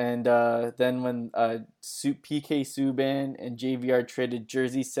 And then when PK Subban and JVR traded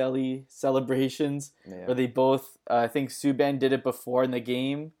Jersey celebrations, Yeah. where they both, I think Subban did it before in the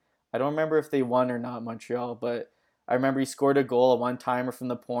game. I don't remember if they won or not, Montreal, but I remember he scored a goal, a one-timer from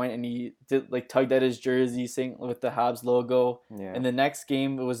the point, and he did like tugged at his jersey with the Habs logo. Yeah. And the next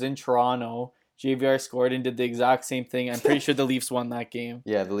game, it was in Toronto. JVR scored and did the exact same thing. I'm pretty sure the Leafs won that game.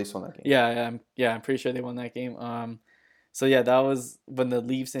 Yeah, the Leafs won that game. Yeah, I'm pretty sure they won that game. So yeah, that was when the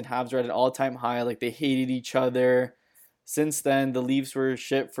Leafs and Habs were at an all-time high. Like they hated each other. Since then, the Leafs were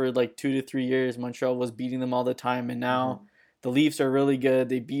shit for like 2 to 3 years. Montreal was beating them all the time, and now the Leafs are really good.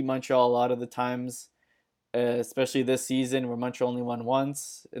 They beat Montreal a lot of the times, especially this season where Montreal only won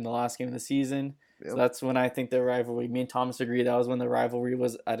once in the last game of the season. Yep. So that's when I think the rivalry, me and Thomas agree, that was when the rivalry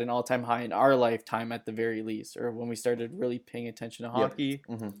was at an all-time high in our lifetime at the very least, or when we started really paying attention to hockey.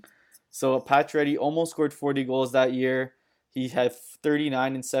 So Pacioretty almost scored 40 goals that year. He had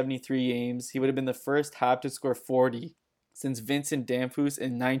 39 in 73 games. He would have been the first Hab to score 40 since Vincent Damphousse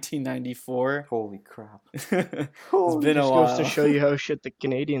in 1994. Holy crap. It's been a Just while. goes to show you how shit the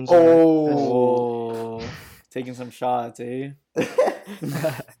Canadians are. Oh, taking some shots, eh?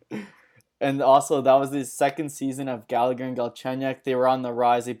 And also, that was the second season of Gallagher and Galchenyuk. They were on the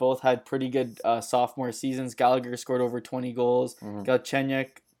rise. They both had pretty good sophomore seasons. Gallagher scored over 20 goals.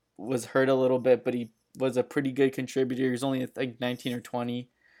 Galchenyuk was hurt a little bit, but he was a pretty good contributor. He was only, I think, 19 or 20.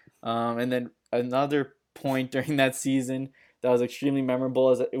 And then another point during that season that was extremely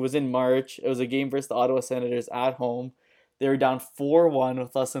memorable is it was in March. It was a game versus the Ottawa Senators at home. They were down 4-1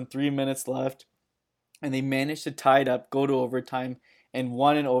 with less than 3 minutes left, and they managed to tie it up, go to overtime, and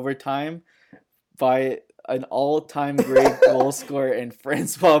won in overtime by an all-time great goal scorer in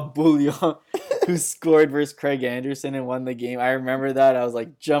Francois Bouillon, who scored versus Craig Anderson and won the game. I remember that. I was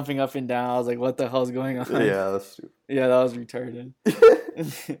like jumping up and down. I was like, what the hell's going on? Yeah, that's stupid. Yeah, that was retarded.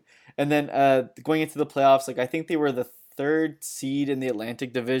 And then going into the playoffs, like I think they were the third seed in the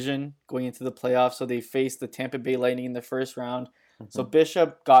Atlantic Division going into the playoffs. So they faced the Tampa Bay Lightning in the first round. So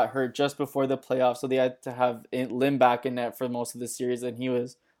Bishop got hurt just before the playoffs, so they had to have Lim back in net for most of the series, and he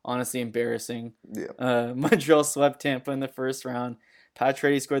was honestly embarrassing. Yeah. Montreal swept Tampa in the first round.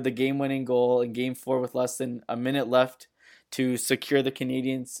 Pacioretty scored the game-winning goal in Game 4 with less than a minute left to secure the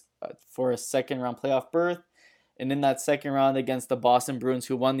Canadiens for a second-round playoff berth. And in that second round against the Boston Bruins,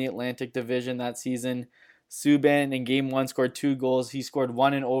 who won the Atlantic Division that season, Subban in Game 1 scored 2 goals. He scored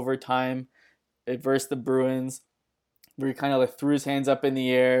 1 in overtime versus the Bruins, where he kind of like threw his hands up in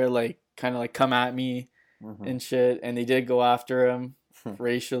the air, like kind of like come at me and shit. And they did go after him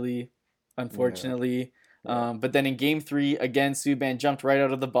racially, unfortunately. Yeah. But then in Game 3, again, Subban jumped right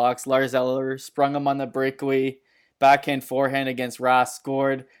out of the box. Lars Eller sprung him on the breakaway, backhand forehand against Rask,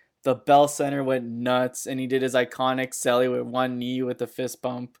 scored. The Bell Center went nuts, and he did his iconic celly with one knee with the fist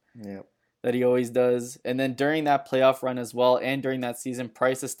bump that he always does. And then during that playoff run as well, and during that season,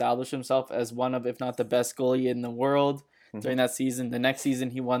 Price established himself as one of, if not the best goalie in the world during that season. The next season,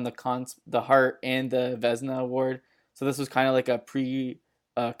 he won the Hart and the Vezina Award. So this was kind of like a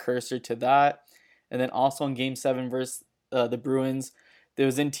precursor to that. And then also in Game 7 versus the Bruins, it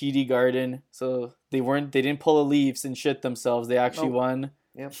was in TD Garden. So they didn't pull a Leafs and shit themselves. They actually won.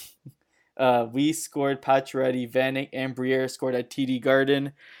 Yep. We scored, Pacioretty, Vanek, and Briere scored at TD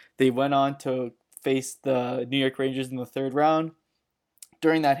Garden. They went on to face the New York Rangers in the third round.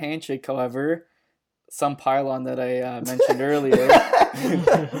 During that handshake, however, some pylon that I mentioned earlier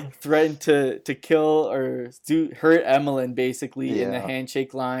threatened to kill or hurt Emelin basically in the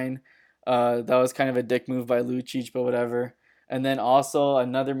handshake line. That was kind of a dick move by Lucic, but whatever. And then also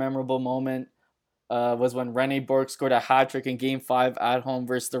another memorable moment was when Rene Bourque scored a hat-trick in Game 5 at home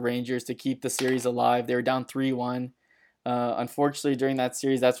versus the Rangers to keep the series alive. They were down 3-1. Unfortunately, during that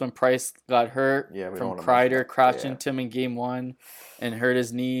series, that's when Price got hurt from Kreider, crashed into him in Game 1 and hurt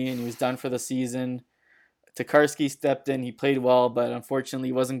his knee, and he was done for the season. Tokarski stepped in. He played well, but unfortunately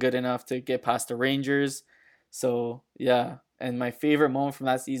he wasn't good enough to get past the Rangers. So, yeah. And my favorite moment from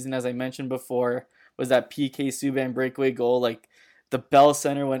that season, as I mentioned before, was that PK Subban breakaway goal. Like, the Bell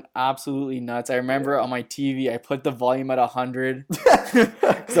Center went absolutely nuts. I remember on my TV, I put the volume at 100.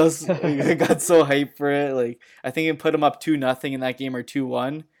 So I got so hyped for it. Like, I think it put them up 2-0 in that game or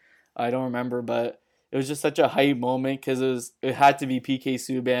 2-1. I don't remember, but it was just such a hype moment because it had to be PK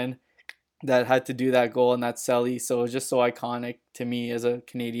Subban that had to do that goal and that celly. So it was just so iconic to me as a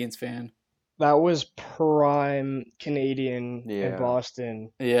Canadiens fan. That was prime Canadian and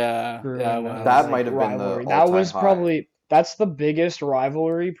Boston. Yeah. That might have been the that was high. Probably that's the biggest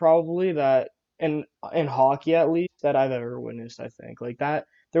rivalry probably that in hockey at least that I've ever witnessed. I think like that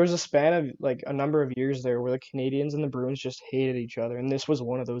there was a span of like a number of years there where the Canadians and the Bruins just hated each other, and this was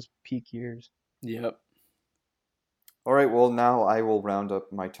one of those peak years. Yep. All right, well, now I will round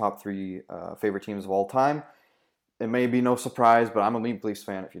up my top 3 favorite teams of all time. It may be no surprise, but I'm a Maple Leafs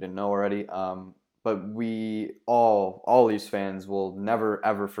fan if you didn't know already. But we all Leafs fans will never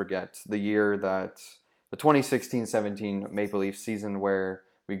ever forget the year that the 2016-17 Maple Leafs season where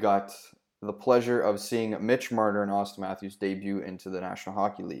we got the pleasure of seeing Mitch Marner and Auston Matthews debut into the National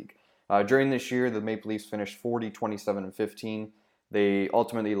Hockey League. During this year, the Maple Leafs finished 40-27-15. They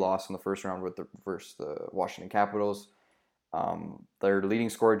ultimately lost in the first round versus the Washington Capitals. Their leading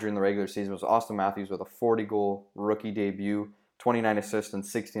scorer during the regular season was Auston Matthews with a 40-goal rookie debut, 29 assists, and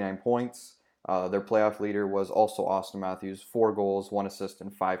 69 points. Their playoff leader was also Auston Matthews, 4 goals, 1 assist,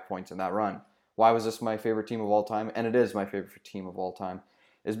 and 5 points in that run. Why was this my favorite team of all time? And it is my favorite team of all time.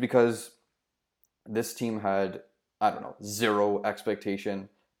 Is because this team had, 0 expectation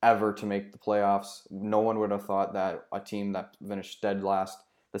ever to make the playoffs. No one would have thought that a team that finished dead last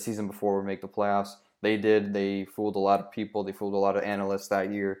the season before would make the playoffs. They did. They fooled a lot of people. They fooled a lot of analysts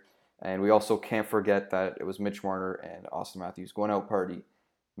that year. And we also can't forget that it was Mitch Marner and Auston Matthews going out party.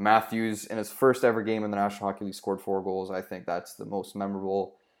 Matthews, in his first ever game in the National Hockey League, scored 4 goals. I think that's the most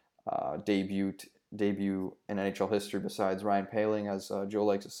memorable debut in NHL history besides Ryan Poehling, as Joe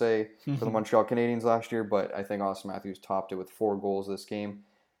likes to say, for the Montreal Canadiens last year. But I think Auston Matthews topped it with 4 goals this game.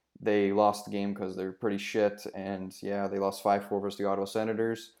 They lost the game because they're pretty shit, and they lost 5-4 versus the Ottawa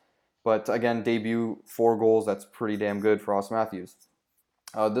Senators. But again, debut 4 goals, that's pretty damn good for Auston Matthews.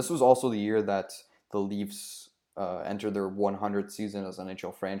 This was also the year that the Leafs entered their 100th season as an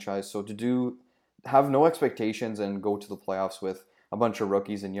NHL franchise. So to have no expectations and go to the playoffs with a bunch of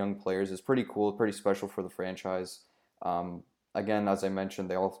rookies and young players is pretty cool, pretty special for the franchise. Again, as I mentioned,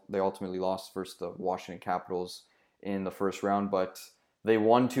 they ultimately lost versus the Washington Capitals in the first round, but they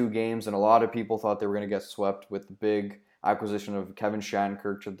won 2 games, and a lot of people thought they were going to get swept with the big acquisition of Kevin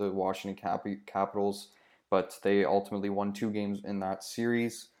Shattenkirk to the Washington Capitals. but they ultimately won 2 games in that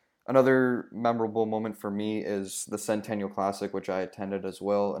series. Another memorable moment for me is the Centennial Classic, which I attended as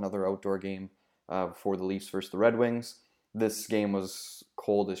well, another outdoor game for the Leafs versus the Red Wings. This game was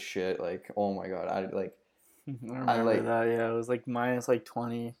cold as shit. Like, oh my god, I I remember like that. Yeah, it was like minus like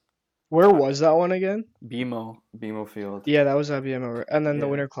 20. Where was that one again? BMO. BMO Field. Yeah, that was at BMO. And then the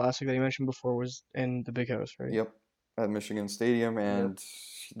Yeah. Winter Classic that you mentioned before was in the Big House, right? Yep, at Michigan Stadium, Yep. and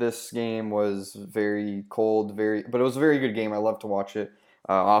this game was very cold, but it was a very good game. I love to watch it.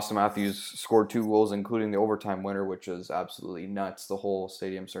 Austin Matthews scored 2 goals, including the overtime winner, which was absolutely nuts. The whole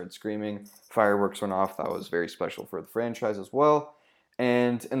stadium started screaming. Fireworks went off. That was very special for the franchise as well.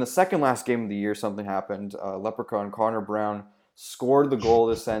 And in the second last game of the year, something happened. Leprechaun Connor Brown scored the goal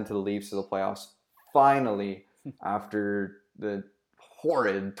to send to the Leafs to the playoffs. Finally, after the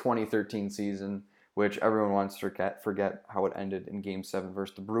horrid 2013 season, which everyone wants to forget how it ended in Game 7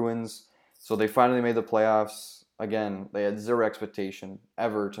 versus the Bruins. So they finally made the playoffs. Again, they had zero expectation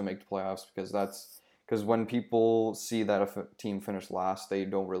ever to make the playoffs because when people see that a team finished last, they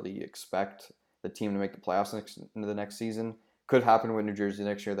don't really expect the team to make the playoffs into the next season. Could happen with New Jersey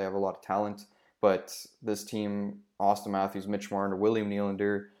next year. They have a lot of talent. But this team, Austin Matthews, Mitch Marner, William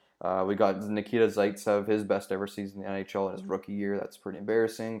Nylander, we got Nikita Zaitsev, his best ever season in the NHL in his rookie year. That's pretty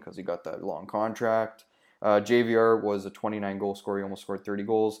embarrassing because he got that long contract. JVR was a 29 goal scorer. He almost scored 30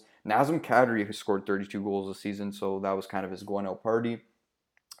 goals. Nazem Kadri has scored 32 goals this season, so that was kind of his going out party.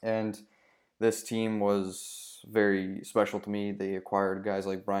 And this team was very special to me. They acquired guys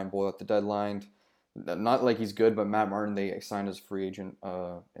like Brian Boyle at the deadline. Not like he's good, but Matt Martin they signed as a free agent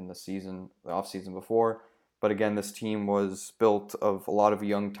in the off season before. But again, this team was built of a lot of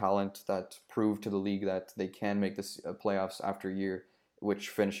young talent that proved to the league that they can make this playoffs after a year, which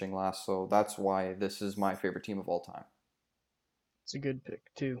finishing last. So that's why this is my favorite team of all time. It's a good pick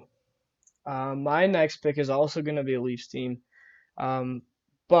too. My next pick is also going to be a Leafs team, um,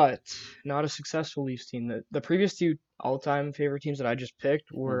 but not a successful Leafs team. The previous two all-time favorite teams that I just picked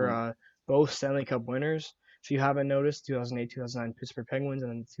were Mm-hmm. both Stanley Cup winners. If you haven't noticed, 2008, 2009 Pittsburgh Penguins,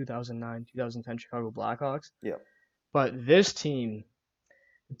 and then 2009, 2010 Chicago Blackhawks. Yeah. But this team,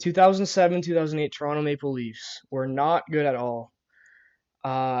 2007, 2008 Toronto Maple Leafs, were not good at all.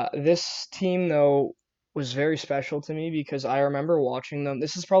 This team, though, was very special to me because I remember watching them.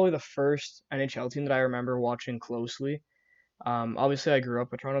 This is probably the first NHL team that I remember watching closely. Obviously, I grew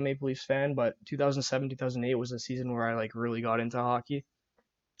up a Toronto Maple Leafs fan, but 2007, 2008 was a season where I like really got into hockey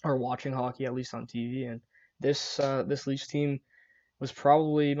or watching hockey at least on TV. And this Leafs team was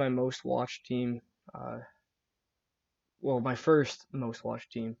probably my most watched team. Uh, well, my first most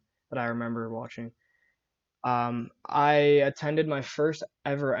watched team that I remember watching. I attended my first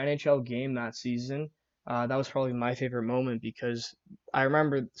ever NHL game that season. That was probably my favorite moment because I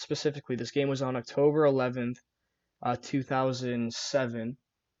remember specifically this game was on October 11th, 2007,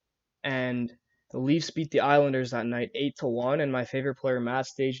 and the Leafs beat the Islanders that night 8-1, and my favorite player, Matt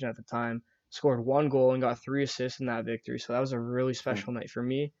Stajan at the time, scored 1 goal and got 3 assists in that victory. So that was a really special night for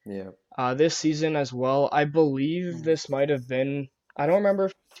me. Yeah. This season as well, I believe this might have been, I don't remember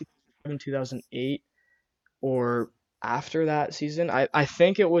if 2007, 2008 or after that season. I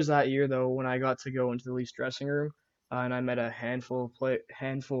think it was that year though when I got to go into the Leafs dressing room and I met a handful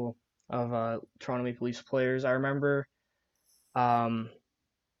of Toronto Maple Leafs players. I remember um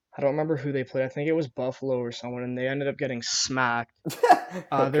I don't remember who they played. I think it was Buffalo or someone, and they ended up getting smacked.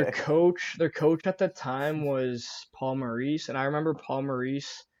 Their Okay. coach at the time was Paul Maurice, and I remember Paul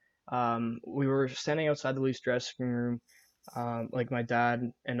Maurice. We were standing outside the Leafs dressing room, like my dad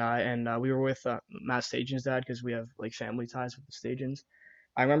and I, and we were with Matt Stajan's dad because we have like family ties with the Stagans.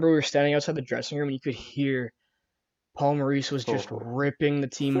 I remember we were standing outside the dressing room, and you could hear Paul Maurice was just Oh. ripping the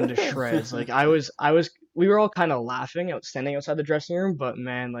team into shreds. Like we were all kind of laughing standing outside the dressing room, but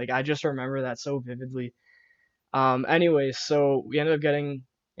man, like I just remember that so vividly. Anyways, so we ended up getting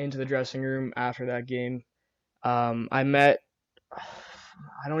into the dressing room after that game. I met,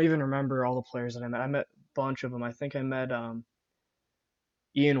 I don't even remember all the players that I met. I met a bunch of them. I think I met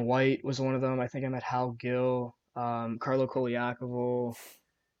Ian White was one of them. I think I met Hal Gill, Carlo Koliakovo.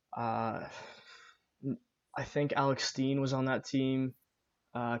 Uh, I think Alex Steen was on that team.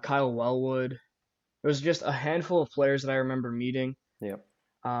 Kyle Wellwood. It was just a handful of players that I remember meeting. Yeah.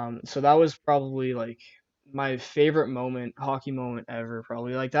 So that was probably like my favorite moment, hockey moment ever.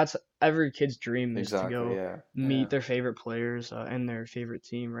 Probably like that's every kid's dream is to Exactly. go Yeah. meet their favorite players and their favorite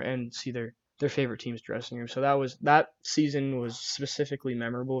team, right, and see their favorite team's dressing room. So that season was specifically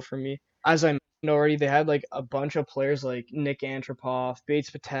memorable for me. As I mentioned already, they had like a bunch of players like Nick Antropov,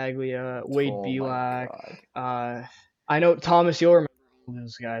 Bates Battaglia, Wade Oh my Belak. God. I know Thomas, you'll remember.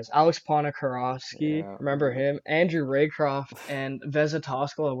 those guys. Alex Ponikarovsky, Yeah. remember him? Andrew Raycroft and Vesa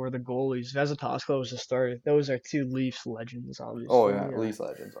Toskala were the goalies. Vesa Toskala was the starter. Those are two Leafs legends, Oh obviously. yeah, at least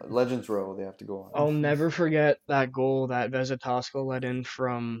legends. Legends row. They have to go on. I'll never forget that goal that Vesa Toskala let in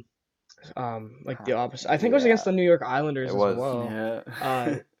from like the opposite. I think it was against Yeah, the New York it Islanders as was. well. Yeah.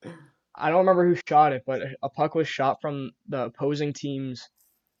 Uh, I don't remember who shot it, but a puck was shot from the opposing team's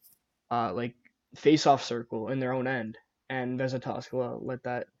like face-off circle in their own end, and Vesatoskala let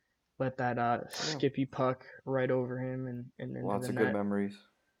that Yeah. skippy puck right over him and into Lots the of good net. memories.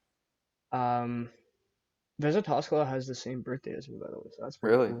 Um, Vesatoskala has the same birthday as me, by the way, so that's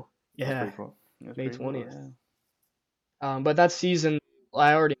pretty Really? cool. That's Yeah, pretty cool. That's May pretty cool, 20th. yeah. But that season,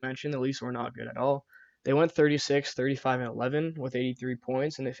 I already mentioned the Leafs were not good at all. They went 36, 35, and 11 with 83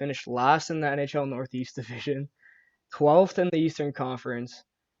 points, and they finished last in the NHL Northeast Division, 12th in the Eastern Conference,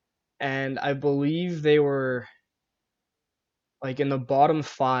 and I believe they were like in the bottom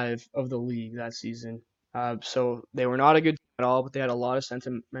five of the league that season. So they were not a good team at all, but they had a lot of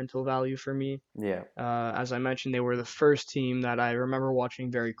sentimental value for me. Yeah. As I mentioned, they were the first team that I remember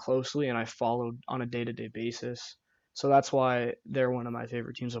watching very closely and I followed on a day-to-day basis. So that's why they're one of my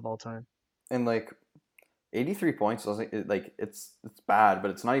favorite teams of all time. And like 83 points doesn't it's bad, but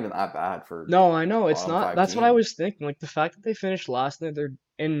it's not even that bad for No, I know it's bottom not. five That's what I team. was thinking. Like the fact that they finished last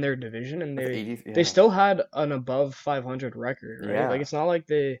in their division and With they 80, they yeah. still had an above 500 record, right? Like Yeah. it's not like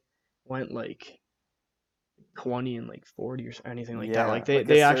they went like 20 and like 40 or anything like that. Yeah. Like Like a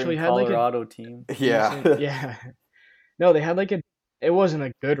they certain actually had like a Colorado team. Yeah. decent, yeah. No, they had like a it wasn't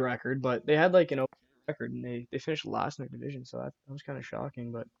a good record, but they had like an okay record and they finished last in their division, so that was kind of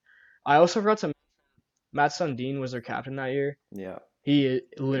shocking. But I also forgot to Matt Sundin was their captain that year. Yeah. He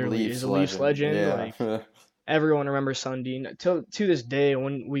literally Leafs is a Leafs legend. legend. Yeah. Like everyone remembers Sundin. To this day,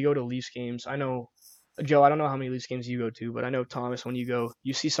 when we go to Leafs games, I know Joe. I don't know how many Leafs games you go to, but I know Thomas. When you go,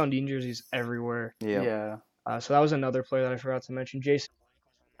 you see Sundin jerseys everywhere. Yeah. Yeah. So that was another player that I forgot to mention. Jason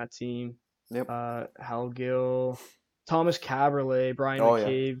on that team. Yep. Hal Gill, Thomas Caberlet, Brian Oh yeah.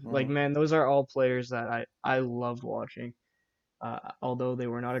 McCabe. Like Mhm. man, those are all players that I loved watching. Although they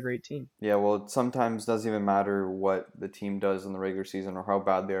were not a great team. Yeah, well, it sometimes doesn't even matter what the team does in the regular season or how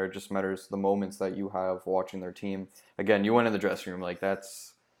bad they are. It just matters the moments that you have watching their team. Again, you went in the dressing room like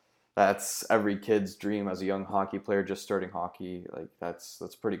that's every kid's dream as a young hockey player just starting hockey. Like that's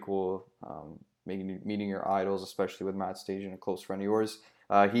pretty cool. Meeting your idols, especially with Matt Stajan, a close friend of yours.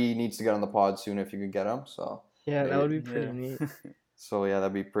 He needs to get on the pod soon if you could get him. So Yeah, that maybe- would be pretty Yeah. neat. So yeah,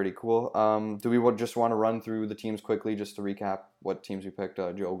 that'd be pretty cool. Do we just want to run through the teams quickly just to recap what teams we picked?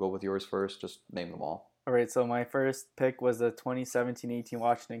 Joe, go with yours first. Just name them all. All right, so my first pick was the 2017-18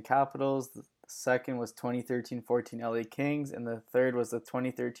 Washington Capitals. The second was 2013-14 LA Kings, and the third was the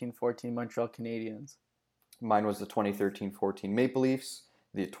 2013-14 Montreal Canadiens. Mine was the 2013-14 Maple Leafs,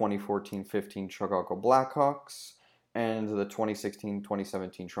 the 2014-15 Chicago Blackhawks, and the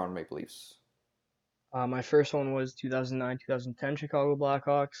 2016-2017 Toronto Maple Leafs. My first one was 2009-2010 Chicago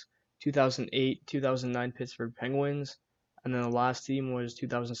Blackhawks, 2008-2009 Pittsburgh Penguins, and then the last team was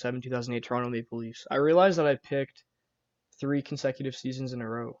 2007-2008 Toronto Maple Leafs. I realized that I picked 3 consecutive seasons in a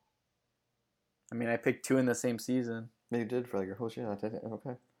row. I mean, I picked 2 in the same season. They did for like your host, yeah.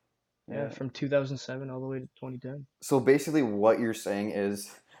 Okay. Yeah, from 2007 all the way to 2010. So basically, what you're saying is,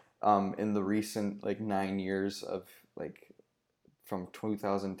 in the recent like 9 years of like from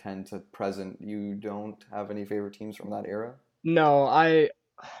 2010 to present, you don't have any favorite teams from that era? No, I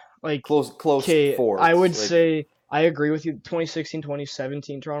like Close okay, fourths. I would like, say I agree with you.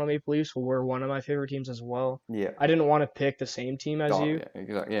 2016-2017 Toronto Maple Leafs were one of my favorite teams as well. yeah. I didn't want to pick the same team as Oh, you. yeah,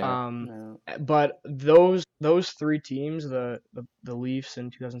 exactly. Yeah. Yeah. But those 3 teams, the Leafs in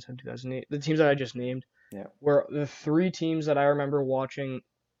 2007, 2008, the teams that I just named, Yeah. were the 3 teams that I remember watching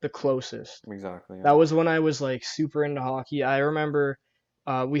the closest. Exactly. Yeah. That was when I was like super into hockey. I remember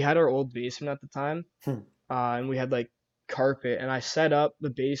we had our old basement at the time, and we had like carpet, and I set up the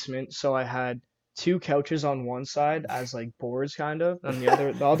basement so I had 2 couches on one side as like boards kind of, and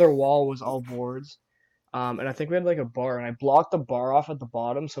the other wall was all boards. And I think we had like a bar, and I blocked the bar off at the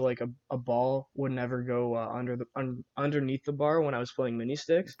bottom so like a ball would never go underneath the bar when I was playing mini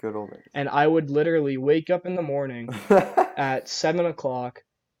sticks. Good old And I would literally wake up in the morning days. at 7 o'clock,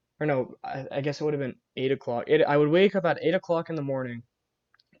 or no, I guess it would have been 8 o'clock. I would wake up at 8 o'clock in the morning,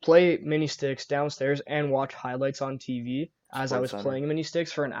 play mini sticks downstairs, and watch highlights on TV as I was SportsCenter. playing mini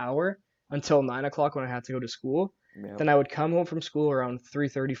sticks for an hour until 9 o'clock when I had to go to school. Yep. Then I would come home from school around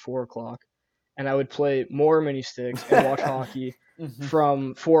 3:30, 4 o'clock, and I would play more mini sticks and watch hockey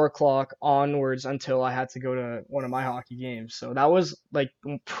from 4 o'clock onwards until I had to go to one of my hockey games. So that was like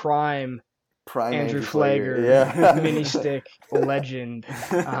prime Prime Andrew Flagger. Flagger, Yeah. mini stick legend.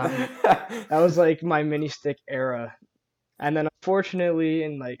 That was like my mini stick era. And then unfortunately,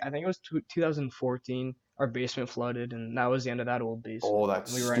 in like I think it was 2014, our basement flooded, and that was the end of that old basement. Oh,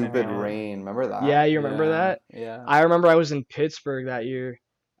 that We ran stupid out. rain. Remember that? Yeah, you remember that? Yeah. I remember I was in Pittsburgh that year.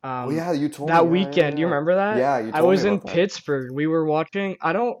 Oh yeah, you told me. That Yeah, weekend, you yeah. remember that? Yeah, you I told was me in about that. Pittsburgh. We were watching.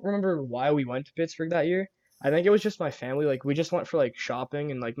 I don't remember why we went to Pittsburgh that year. I think it was just my family. Like we just went for like shopping,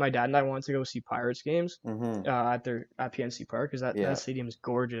 and like my dad and I wanted to go see Pirates games Mm-hmm. at PNC Park because Yeah. that stadium is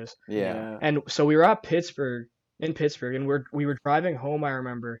gorgeous. Yeah. And so we were at Pittsburgh and we were driving home. I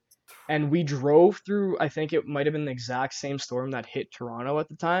remember, and we drove through. I think it might have been the exact same storm that hit Toronto at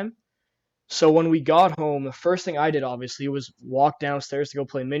the time. So when we got home, the first thing I did obviously was walk downstairs to go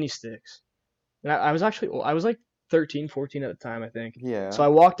play mini sticks. And I was like 13, 14 at the time, I think. Yeah. So I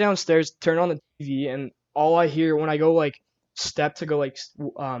walked downstairs, turned on the TV, and all I hear when I go like step to go like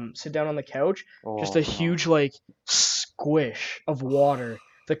sit down on the couch, just a huge like squish of water.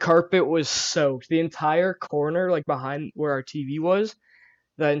 The carpet was soaked. The entire corner, like behind where our TV was,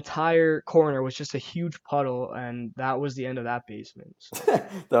 the entire corner was just a huge puddle, and that was the end of that basement. So.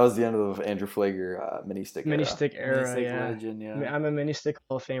 That was the end of Andrew Flagger mini stick Mini era. stick era, Mini stick yeah. legend, yeah. I'm a mini stick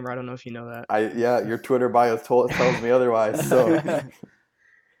Hall of Famer. I don't know if you know that. Yeah, your Twitter bio tells me otherwise. So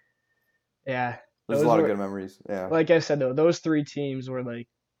Yeah. there's a lot of good memories. Yeah. Like I said though, those three teams were like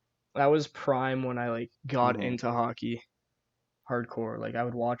that was prime when I like got Mhm. into hockey hardcore. Like I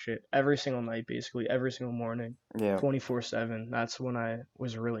would watch it every single night basically, every single morning, Yeah. 24/7. That's when I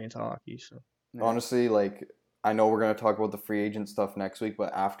was really into hockey, so. Yeah. Honestly, like I know we're gonna talk about the free agent stuff next week,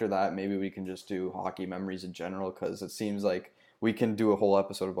 but after that, maybe we can just do hockey memories in general because it seems like we can do a whole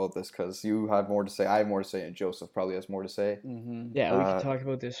episode about this because you have more to say, I have more to say, and Joseph probably has more to say. Mm-hmm. Yeah, we could talk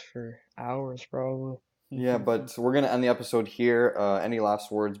about this for hours probably. Yeah, but we're gonna end the episode here. Any last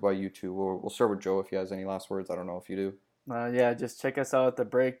words by you two? We'll start with Joe if he has any last words. I don't know if you do. Yeah, just check us out at the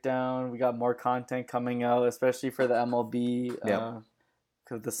breakdown. We got more content coming out, especially for the MLB. Yep.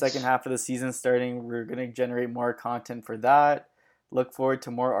 Because the second half of the season starting, we're going to generate more content for that. Look forward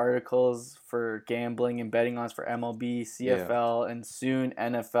to more articles for gambling and betting odds for MLB, CFL, and soon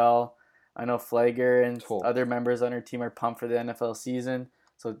NFL. I know Flagger and other members on our team are pumped for the NFL season.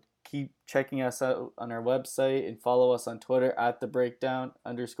 So keep checking us out on our website and follow us on Twitter at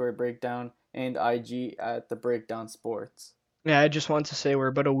 @thebreakdown_breakdown and IG at @thebreakdownsports. Yeah, I just want to say we're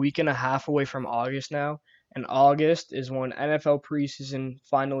about a week and a half away from August now, and August is when NFL preseason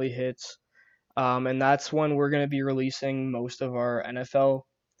finally hits, and that's when we're going to be releasing most of our NFL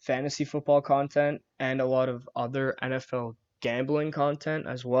fantasy football content and a lot of other NFL gambling content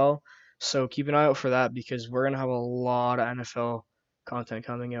as well. So keep an eye out for that because we're going to have a lot of NFL content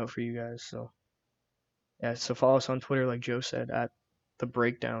coming out for you guys. So yeah, so follow us on Twitter, like Joe said, at the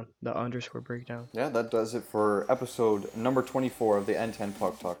breakdown, the _breakdown. Yeah, that does it for episode number 24 of the N10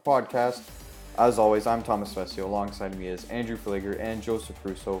 Puck Talk podcast. As always, I'm Thomas Vesio. Alongside me is Andrew Flagger and Joseph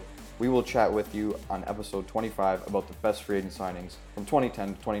Russo. We will chat with you on episode 25 about the best free agent signings from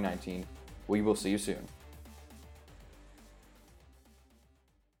 2010 to 2019. We will see you soon.